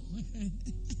well. Oh.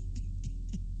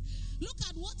 Look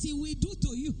at what he will do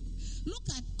to you. Look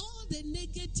at all the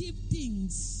negative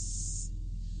things.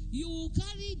 You will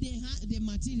carry the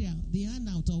material, the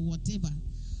handout or whatever.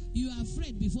 You are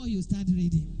afraid before you start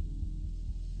reading.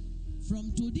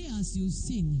 From today as you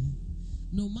sing,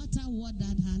 no matter what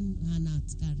that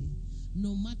handout carry,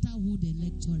 no matter who the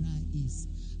lecturer is,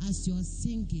 as you're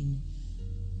singing,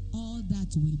 all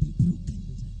that will be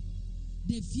broken.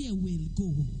 The fear will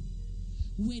go.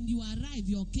 When you arrive,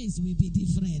 your case will be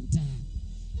different.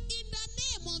 In the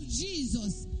name of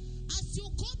Jesus, as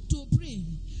you come to pray,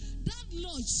 that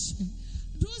lodge,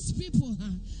 those people,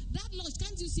 that lodge,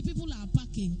 can't you see people are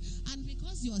packing? And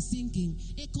because you're singing,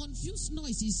 a confused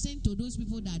noise is sent to those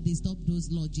people that they stop those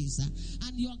lodges.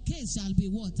 And your case shall be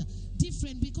what?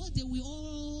 Different, because they will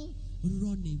all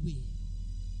run away.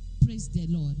 Praise the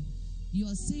Lord. You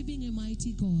are saving a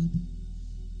mighty God.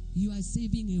 You are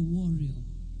saving a warrior.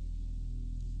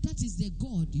 That is the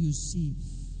God you save.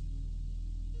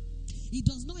 He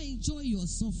does not enjoy your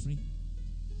suffering.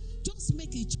 Just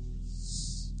make a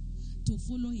choice to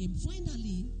follow him.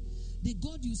 Finally, the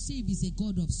God you save is a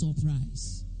God of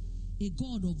surprise, a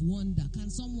God of wonder.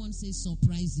 Can someone say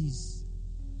surprises?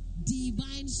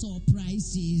 Divine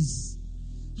surprises.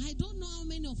 I don't know how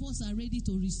many of us are ready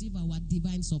to receive our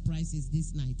divine surprises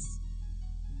this night.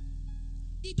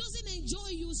 He doesn't enjoy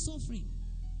you suffering.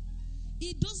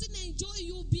 He doesn't enjoy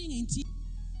you being in tears.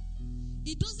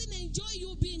 He doesn't enjoy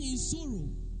you being in sorrow.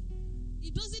 He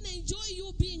enjoy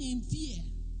you being in fear.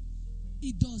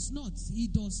 He does not. He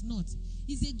does not.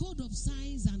 He's a God of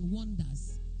signs and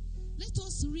wonders. Let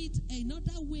us read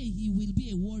another way he will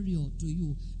be a warrior to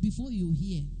you before you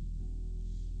hear.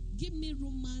 Give me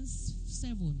Romans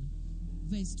 7,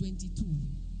 verse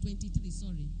 23,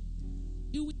 sorry.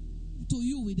 He will come to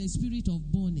you with the spirit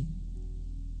of burning.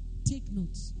 Take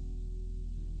note.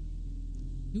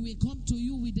 He will come to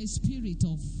you with the spirit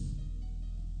of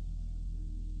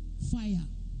fire.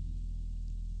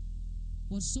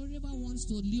 Whatsoever wants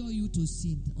to lure you to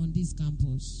sin on this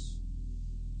campus,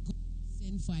 God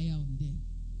send fire on them.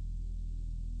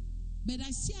 But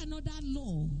I see another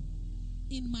law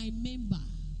in my member,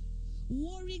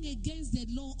 warring against the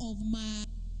law of my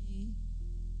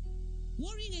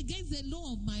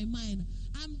mind,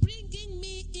 and bringing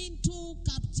me into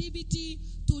captivity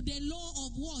to the law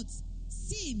of what?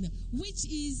 Sin, which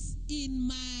is in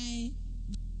my.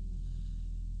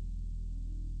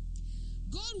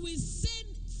 God will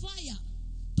send fire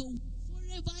to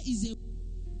whoever is a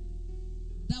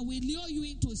that will lure you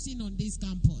into sin on this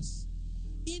campus.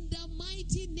 In the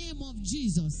mighty name of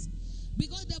Jesus.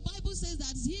 Because the Bible says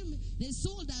that the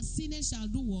soul that sinneth shall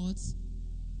do what?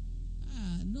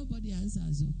 Nobody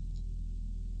answers.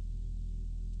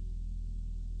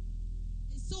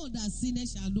 The soul that sinneth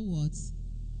shall do what?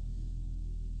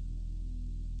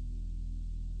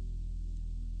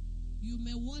 You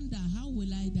may wonder, how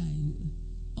will I die?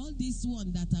 All this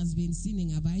one that has been sinning,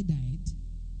 have I died?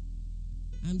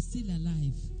 I'm still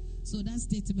alive. So that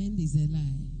statement is a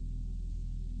lie.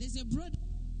 There's a brother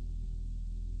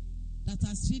that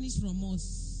has finished from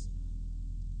us,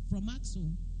 from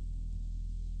Axel,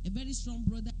 a very strong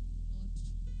brother.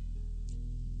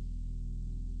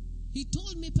 He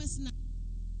told me personally,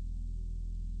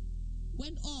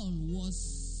 when all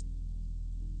was,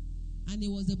 and he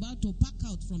was about to pack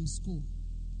out from school,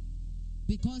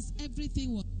 because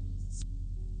everything was,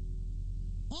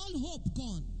 all hope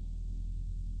gone,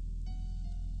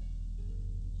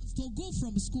 was to go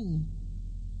from school.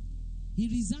 He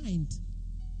resigned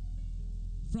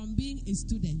from being a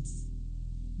student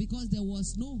because there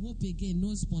was no hope again,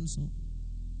 no sponsor.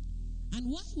 And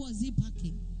why was he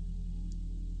packing?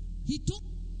 He told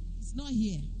he's not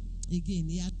here again.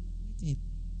 He had waited.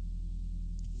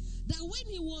 That when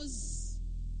he was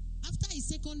after his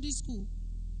secondary school,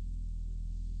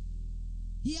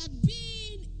 he had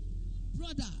been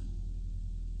brother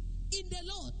in the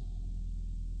Lord.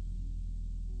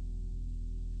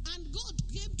 And God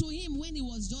came to him when he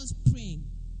was just praying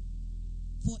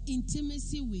for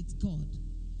intimacy with God.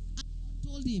 And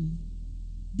God told him,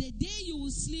 the day you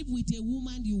will sleep with a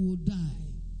woman, you will die.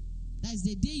 That's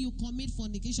the day you commit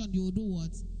fornication, you will do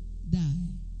what? Die.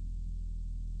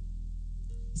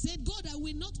 He said, God, I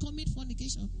will not commit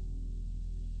fornication.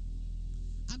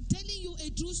 I'm telling you a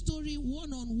true story,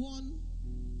 one-on-one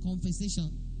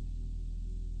conversation.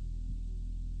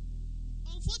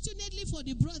 Unfortunately for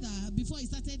the brother, before he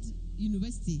started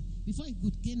university, before he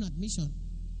could gain admission,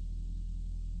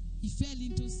 he fell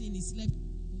into sin. He slept with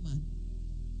a woman.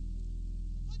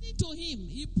 According to him,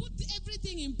 he put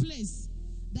everything in place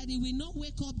that he will not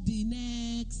wake up the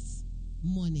next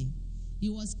morning. He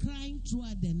was crying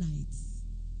throughout the night.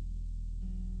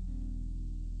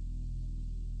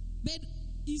 But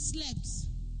he slept.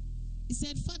 He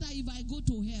said, Father, if I go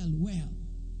to hell, well.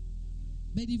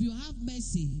 But if you have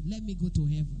mercy, let me go to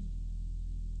heaven.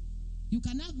 You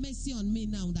can have mercy on me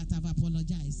now that I've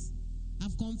apologized.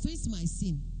 I've confessed my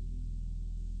sin.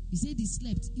 He said he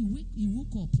slept. He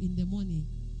woke up in the morning.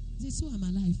 He said, so I'm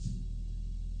alive.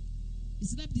 He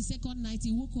slept the second night.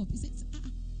 He woke up. He said,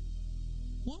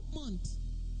 1 month,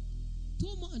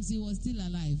 2 months, he was still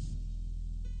alive.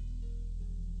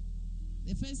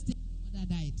 The first day, his mother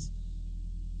died.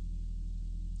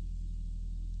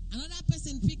 Another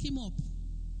person picked him up.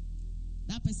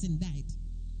 That person died.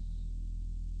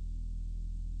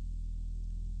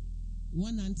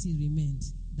 One auntie remained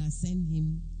that sent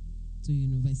him to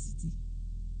university.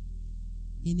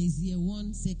 In his year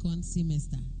 1, second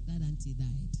semester, that auntie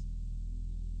died.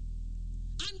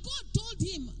 And God told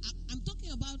him, I'm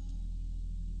talking about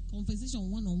conversation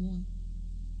one-on-one.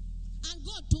 And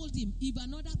God told him, if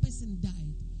another person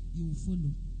died, you will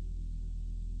follow.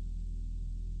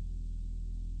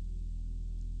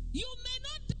 You may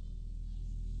not die.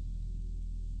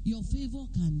 Your favor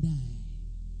can die.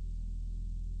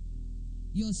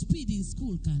 Your speed in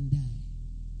school can die.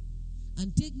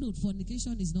 And take note,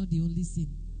 fornication is not the only sin.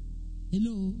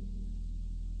 Hello?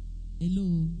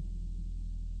 Hello?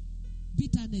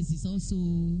 Bitterness is also.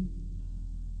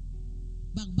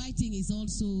 Backbiting is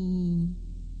also.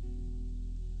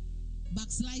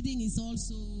 Backsliding is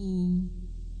also.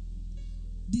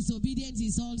 Disobedience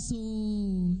is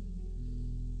also.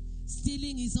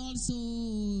 Stealing is also.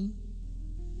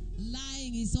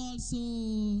 Lying is also.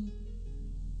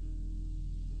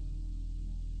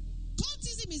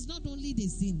 Cultism is not only the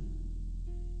sin.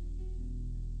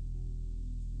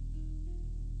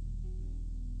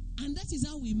 And that is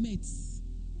how we met.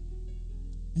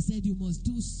 I said, you must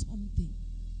do something.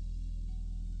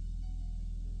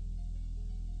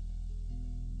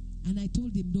 And I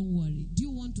told him, don't worry. Do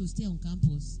you want to stay on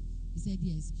campus? He said,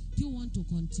 yes. Do you want to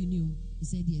continue? He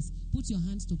said, yes. Put your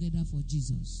hands together for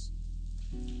Jesus.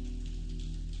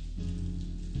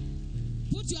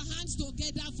 Put your hands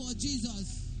together for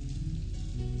Jesus.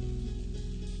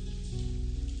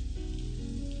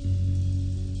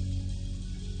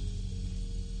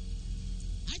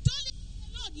 I told him, the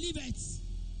Lord liveth.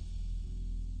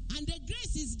 And the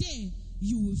grace is there.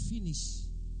 You will finish.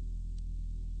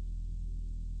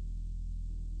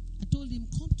 I told him,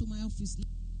 come to my office.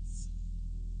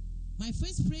 My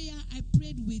first prayer, I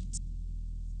prayed with.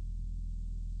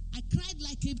 I cried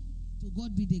like a. To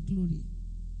God be the glory.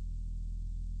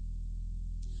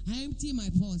 I emptied my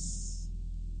purse.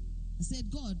 I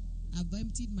said, God, I've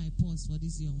emptied my purse for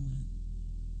this young man.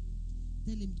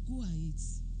 Tell him, go and eat.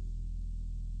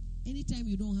 Anytime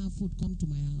you don't have food, come to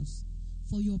my house.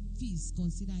 For your feast,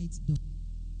 consider it done.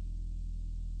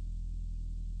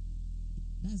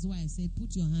 That's why I said,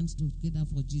 put your hands together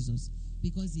for Jesus.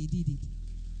 Because he did it.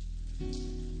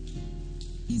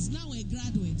 He's now a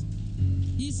graduate.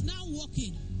 He's now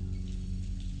working.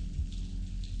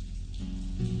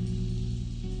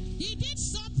 He did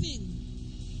something.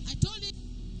 I told him,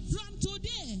 from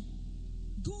today,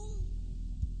 go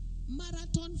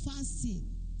marathon fasting.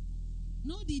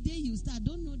 Know the day you start.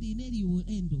 Don't know the day you will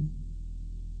end.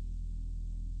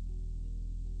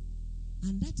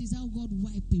 And that is how God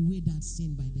wiped away that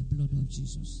sin by the blood of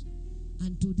Jesus.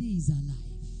 And today is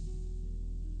alive.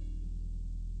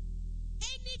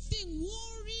 Anything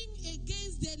warring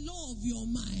against the law of your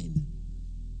mind,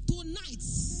 tonight,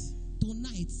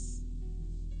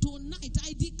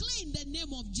 I declare in the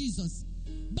name of Jesus,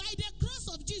 by the cross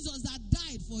of Jesus that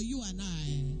died for you and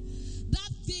I,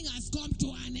 that thing has come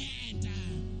to an end.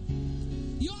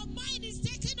 Your mind is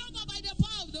taken over by the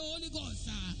power of the Holy Ghost.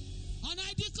 And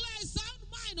I declare a sound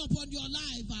mind upon your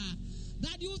life,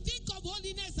 that you think of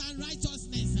holiness and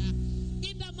righteousness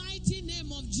in the mighty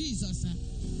name of Jesus.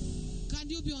 Can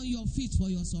you be on your feet for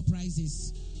your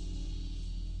surprises?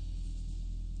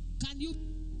 Can you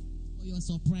for your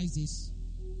surprises?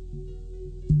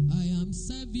 I am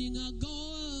serving a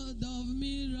God of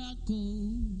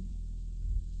miracle.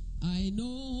 I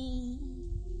know.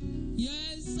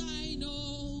 Yes, I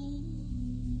know.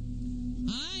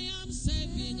 I am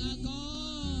serving a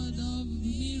God of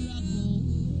miracle.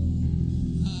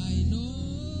 I know.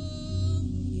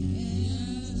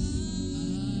 Yes,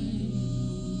 I know.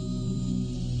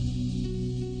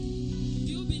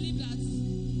 Do you believe that?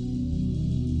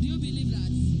 Do you believe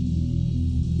that?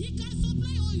 He can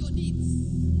supply all your needs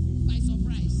by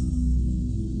surprise.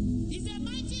 He's a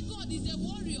mighty God. He's a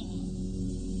warrior.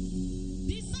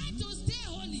 Decide to stay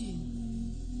holy.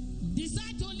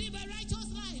 Decide to live a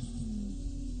righteous life.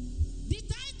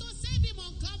 Decide to save him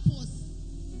on campus.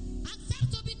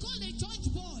 Accept to be called a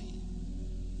church boy.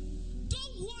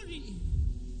 Don't worry.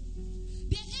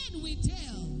 The end will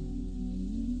tell.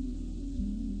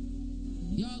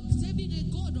 You're serving a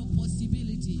God of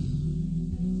possibility.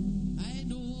 I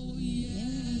know,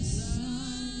 yes,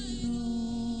 I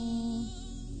know.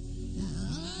 I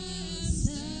am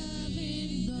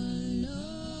serving the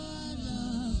Lord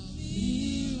of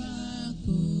miracle.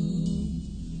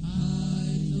 I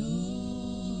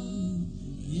know,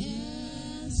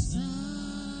 yes, I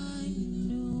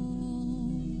know.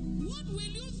 What will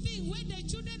you think when the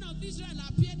children of Israel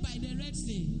appeared by the Red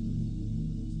Sea?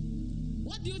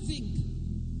 What do you think?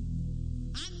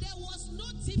 And there was no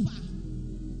tipper.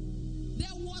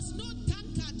 There was no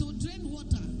tanker to drain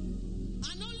water.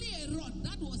 And only a rod.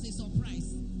 That was a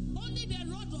surprise. Only the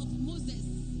rod of Moses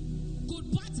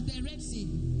could part the Red Sea.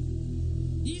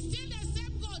 He's still the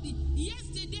same God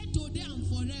yesterday, today, and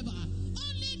forever.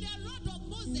 Only the rod of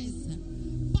Moses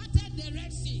parted the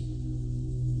Red Sea.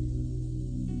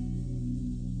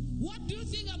 What do you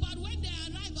think about when they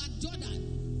arrive at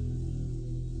Jordan?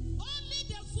 Only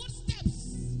the footsteps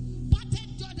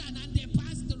parted Jordan and they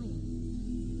passed through.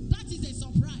 That is a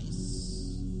surprise.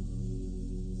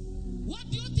 What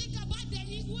do you think about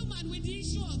the woman with the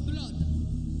issue of blood?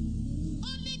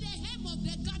 Only the hem of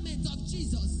the garment of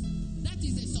Jesus. That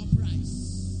is a surprise.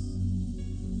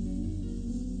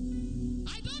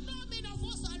 I don't know how many of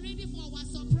us are ready for our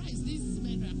surprise. This is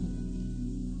miracle.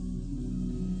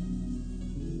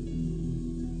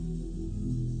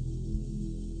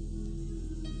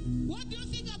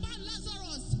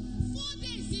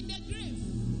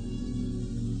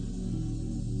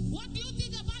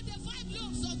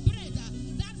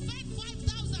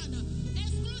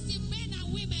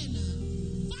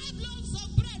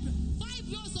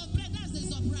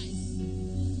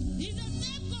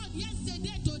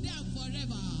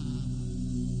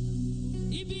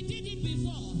 If he did it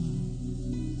before,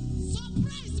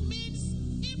 surprise means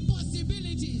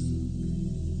impossibilities.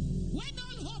 When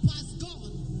all hope has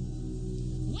gone,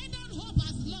 when all hope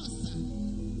has lost,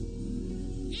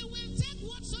 he will take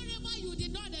whatsoever you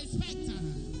did not expect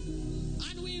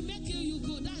and will make you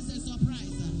good. That's a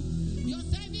surprise. You're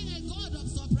serving a God of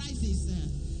surprises,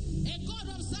 a God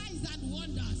of signs and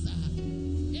wonders,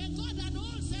 a God that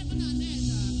holds heaven and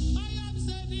earth. I am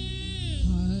serving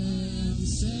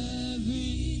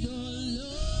the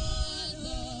Lord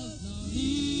of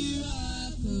miracles.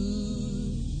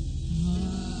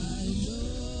 I know,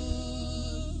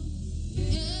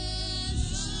 yes,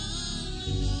 I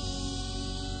know.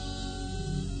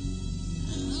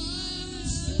 I'm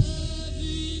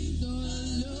serving the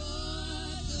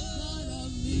Lord God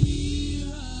of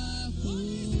miracles.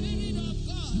 Holy Spirit of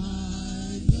God.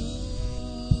 I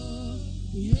know,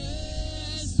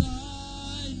 yes, I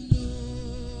know.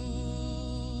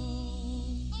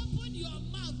 Open your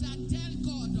mouth and tell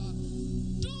God,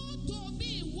 do to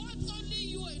me what only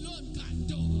you alone can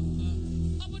do.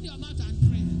 Open your mouth and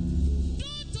pray.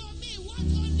 Do to me what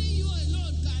only you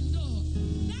alone can do.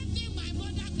 That thing my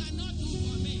mother cannot do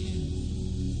for me.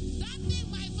 That thing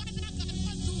my father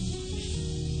cannot do for me.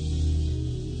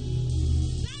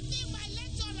 That thing my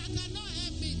lecturer cannot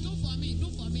help me. Do for me. Do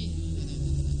for me.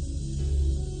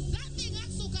 That thing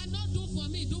Axel cannot do for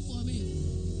me. Do for me.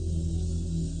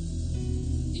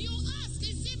 You ask,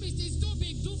 it seems it is too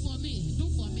big. Do for me. Do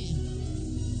for me.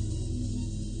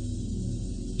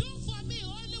 Do for me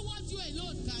only what you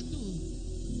alone can do.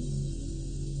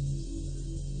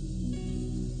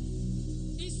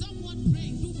 Is someone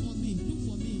praying? Do for me. Do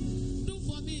for me. Do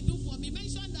for me. Do for me.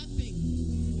 Mention that thing.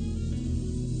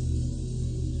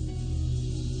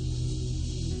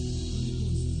 Holy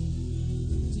Ghost.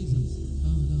 Jesus.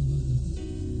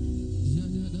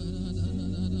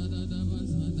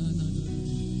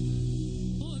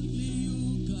 Only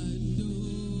you can do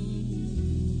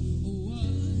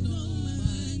what no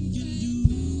man can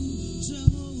do,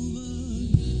 Jehovah.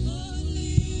 Only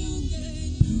you can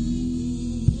do what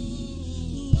no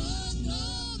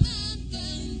man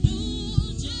can do,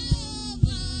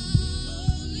 Jehovah.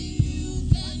 Only you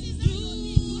can do.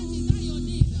 What is that your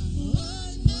need?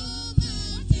 What no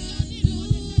man can do,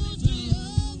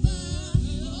 Jehovah.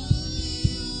 Only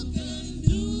you can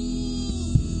do.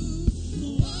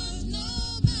 What no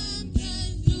man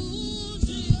can do,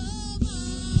 Jehovah.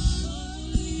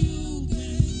 Only you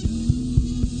can do.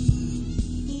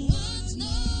 What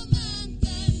no man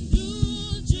can do,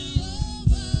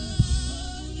 Jehovah.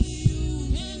 Only you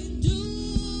can do.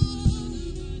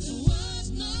 What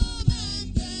no man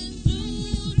can do,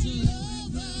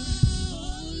 Jehovah.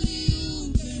 Only you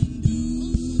can do.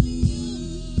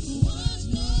 What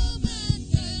no man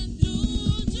can do,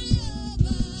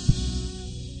 Jehovah.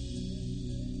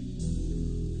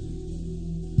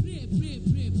 Pray, pray,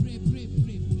 pray, pray, pray,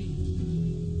 pray, pray.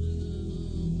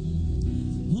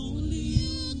 Only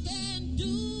you can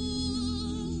do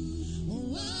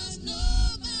what no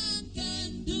man can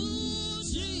do,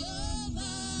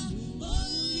 Jehovah.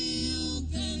 Only you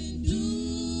can do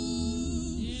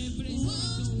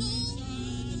what no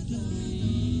man can do,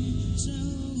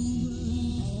 Jehovah.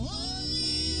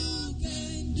 Only you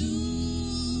can do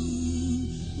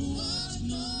what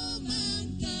no man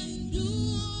can do,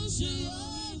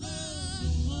 Jehovah.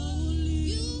 Only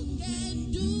you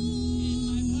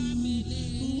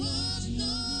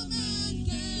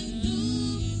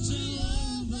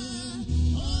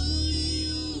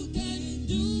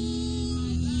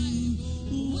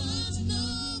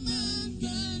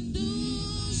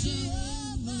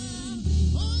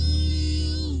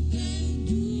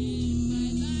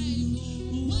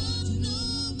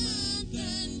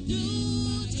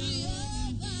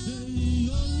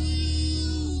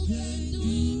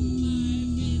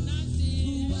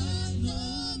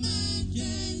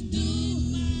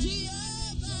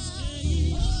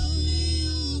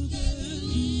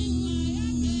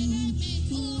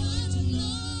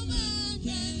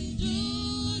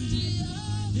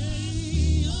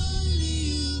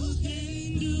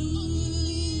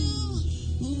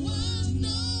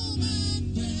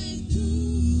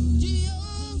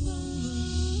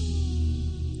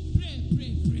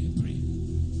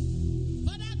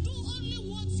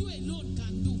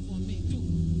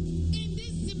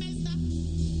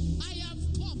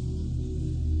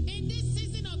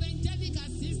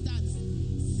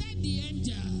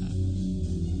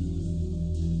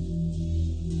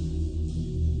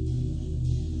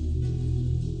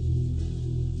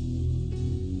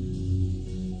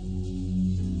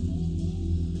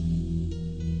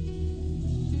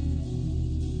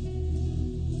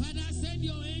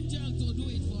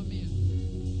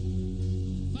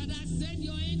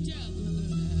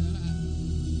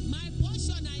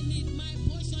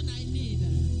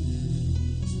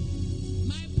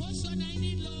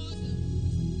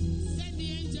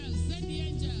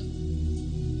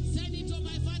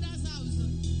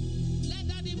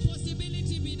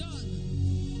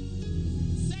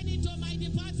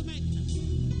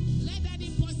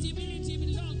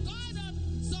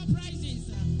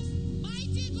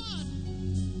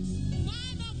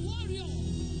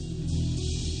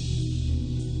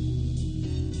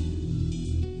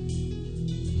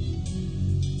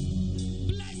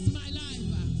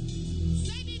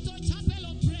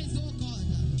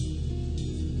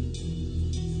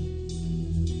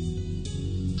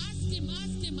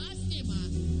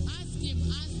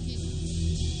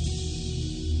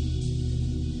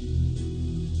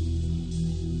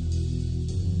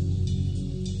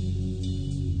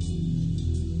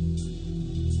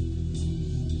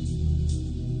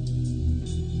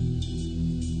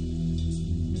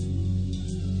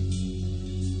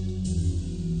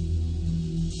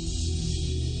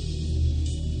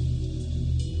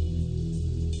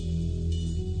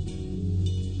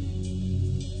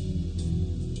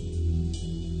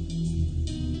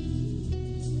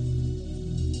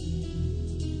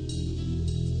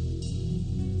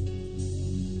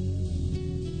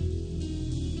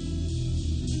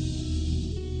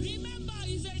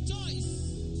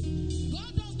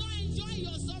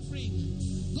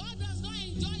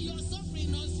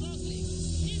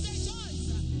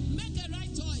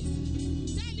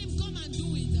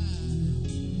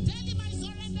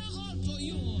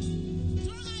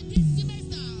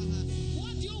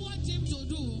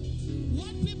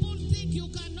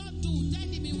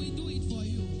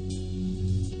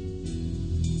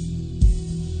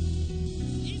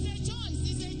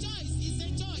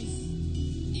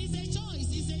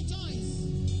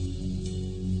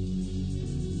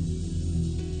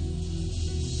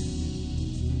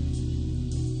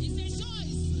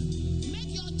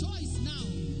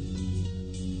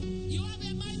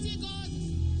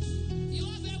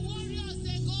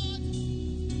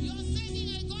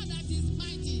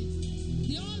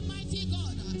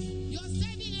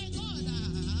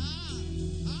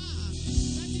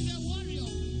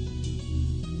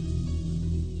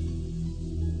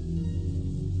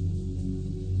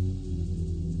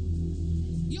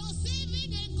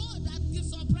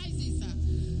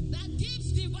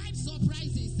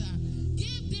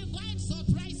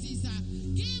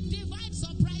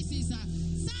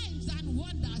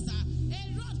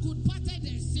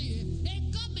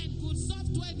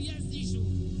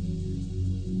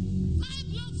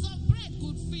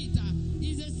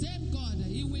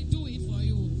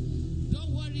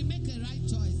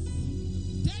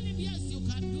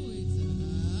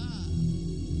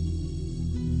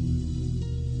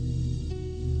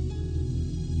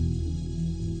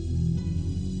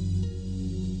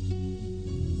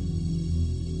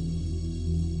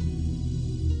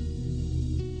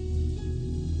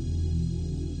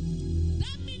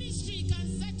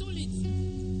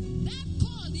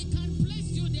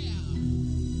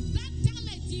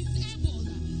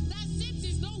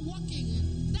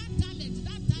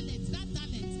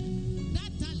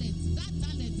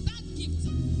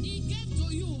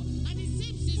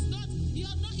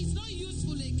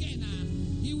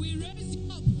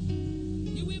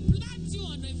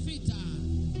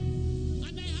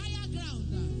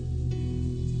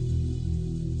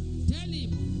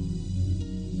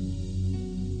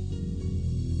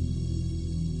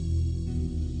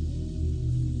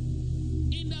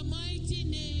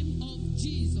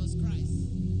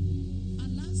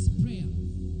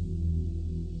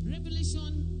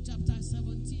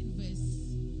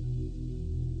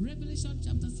Revelation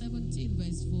chapter 17,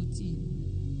 verse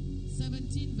 14.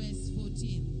 17, verse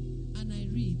 14. And I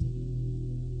read.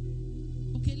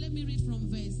 Okay, let me read from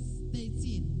verse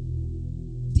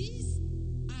 13. These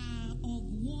are of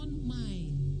one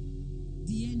mind,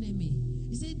 the enemy.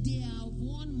 He said they are of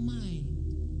one mind.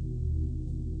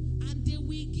 And they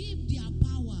will give their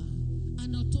power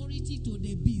and authority to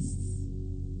the beasts.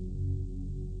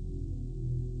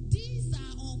 These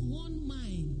are of one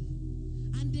mind.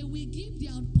 And they will give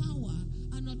their power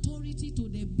and authority to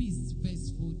the beasts.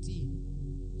 Verse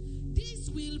 14. This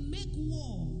will make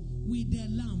war with the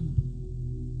Lamb.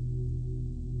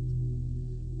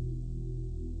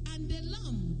 And the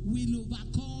Lamb will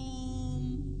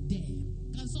overcome them.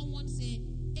 Can someone say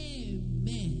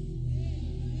amen?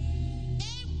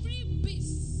 Every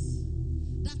beast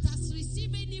that has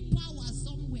received any power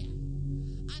somewhere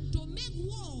and to make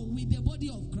war with the body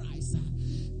of Christ.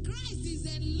 Christ is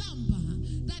a lamb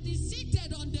that is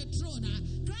seated on the throne.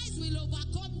 Christ will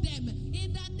overcome them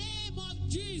in the name of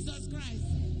Jesus Christ.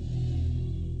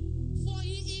 For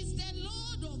he is the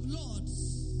Lord of lords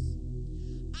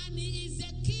and he is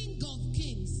the King of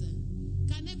kings.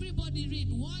 Can everybody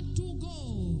read? 1, 2, go.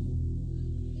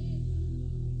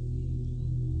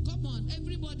 Come on,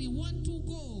 everybody, 1, 2,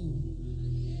 go.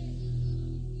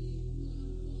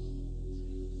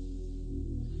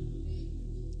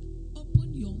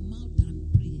 Open your mouth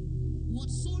and pray.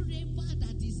 Whatsoever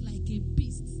that is like a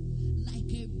beast,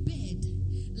 like a bird,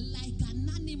 like an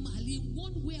animal in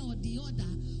one way or the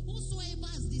other, whosoever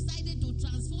has decided to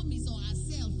transform his or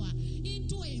herself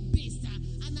into a beast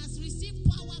and has received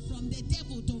power from the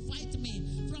devil to fight me,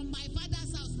 from my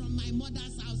father's house, from my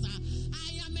mother's house,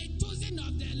 I am a chosen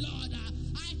of the Lord.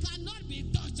 I cannot be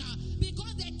touched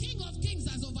because the King of Kings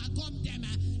has overcome them.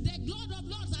 The Lord of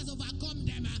Lords has overcome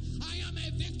them. I am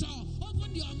a victor.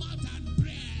 Open your mouth and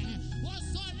pray.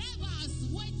 Whatsoever has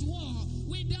waged war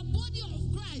with the body of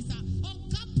Christ on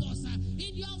campus,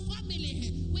 in your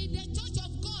family, with the church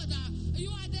of God, you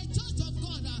are the church of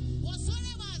God.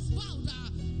 Whatsoever has vowed,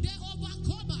 the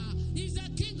overcomer is the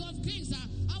King of Kings.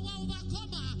 Our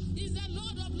overcomer is the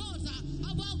Lord of Lords.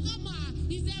 Our overcomer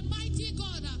is the mighty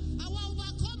God. Our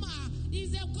overcomer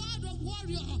is the God of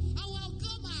warrior. Our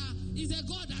overcomer is a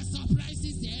God that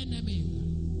surprises the enemy.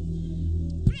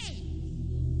 Pray.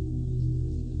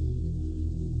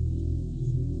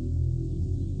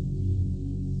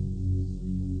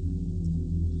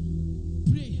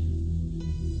 Pray.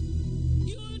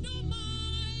 You don't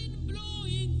mind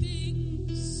blowing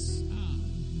things.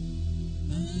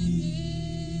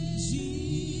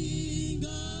 Amazing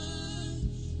God,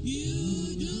 you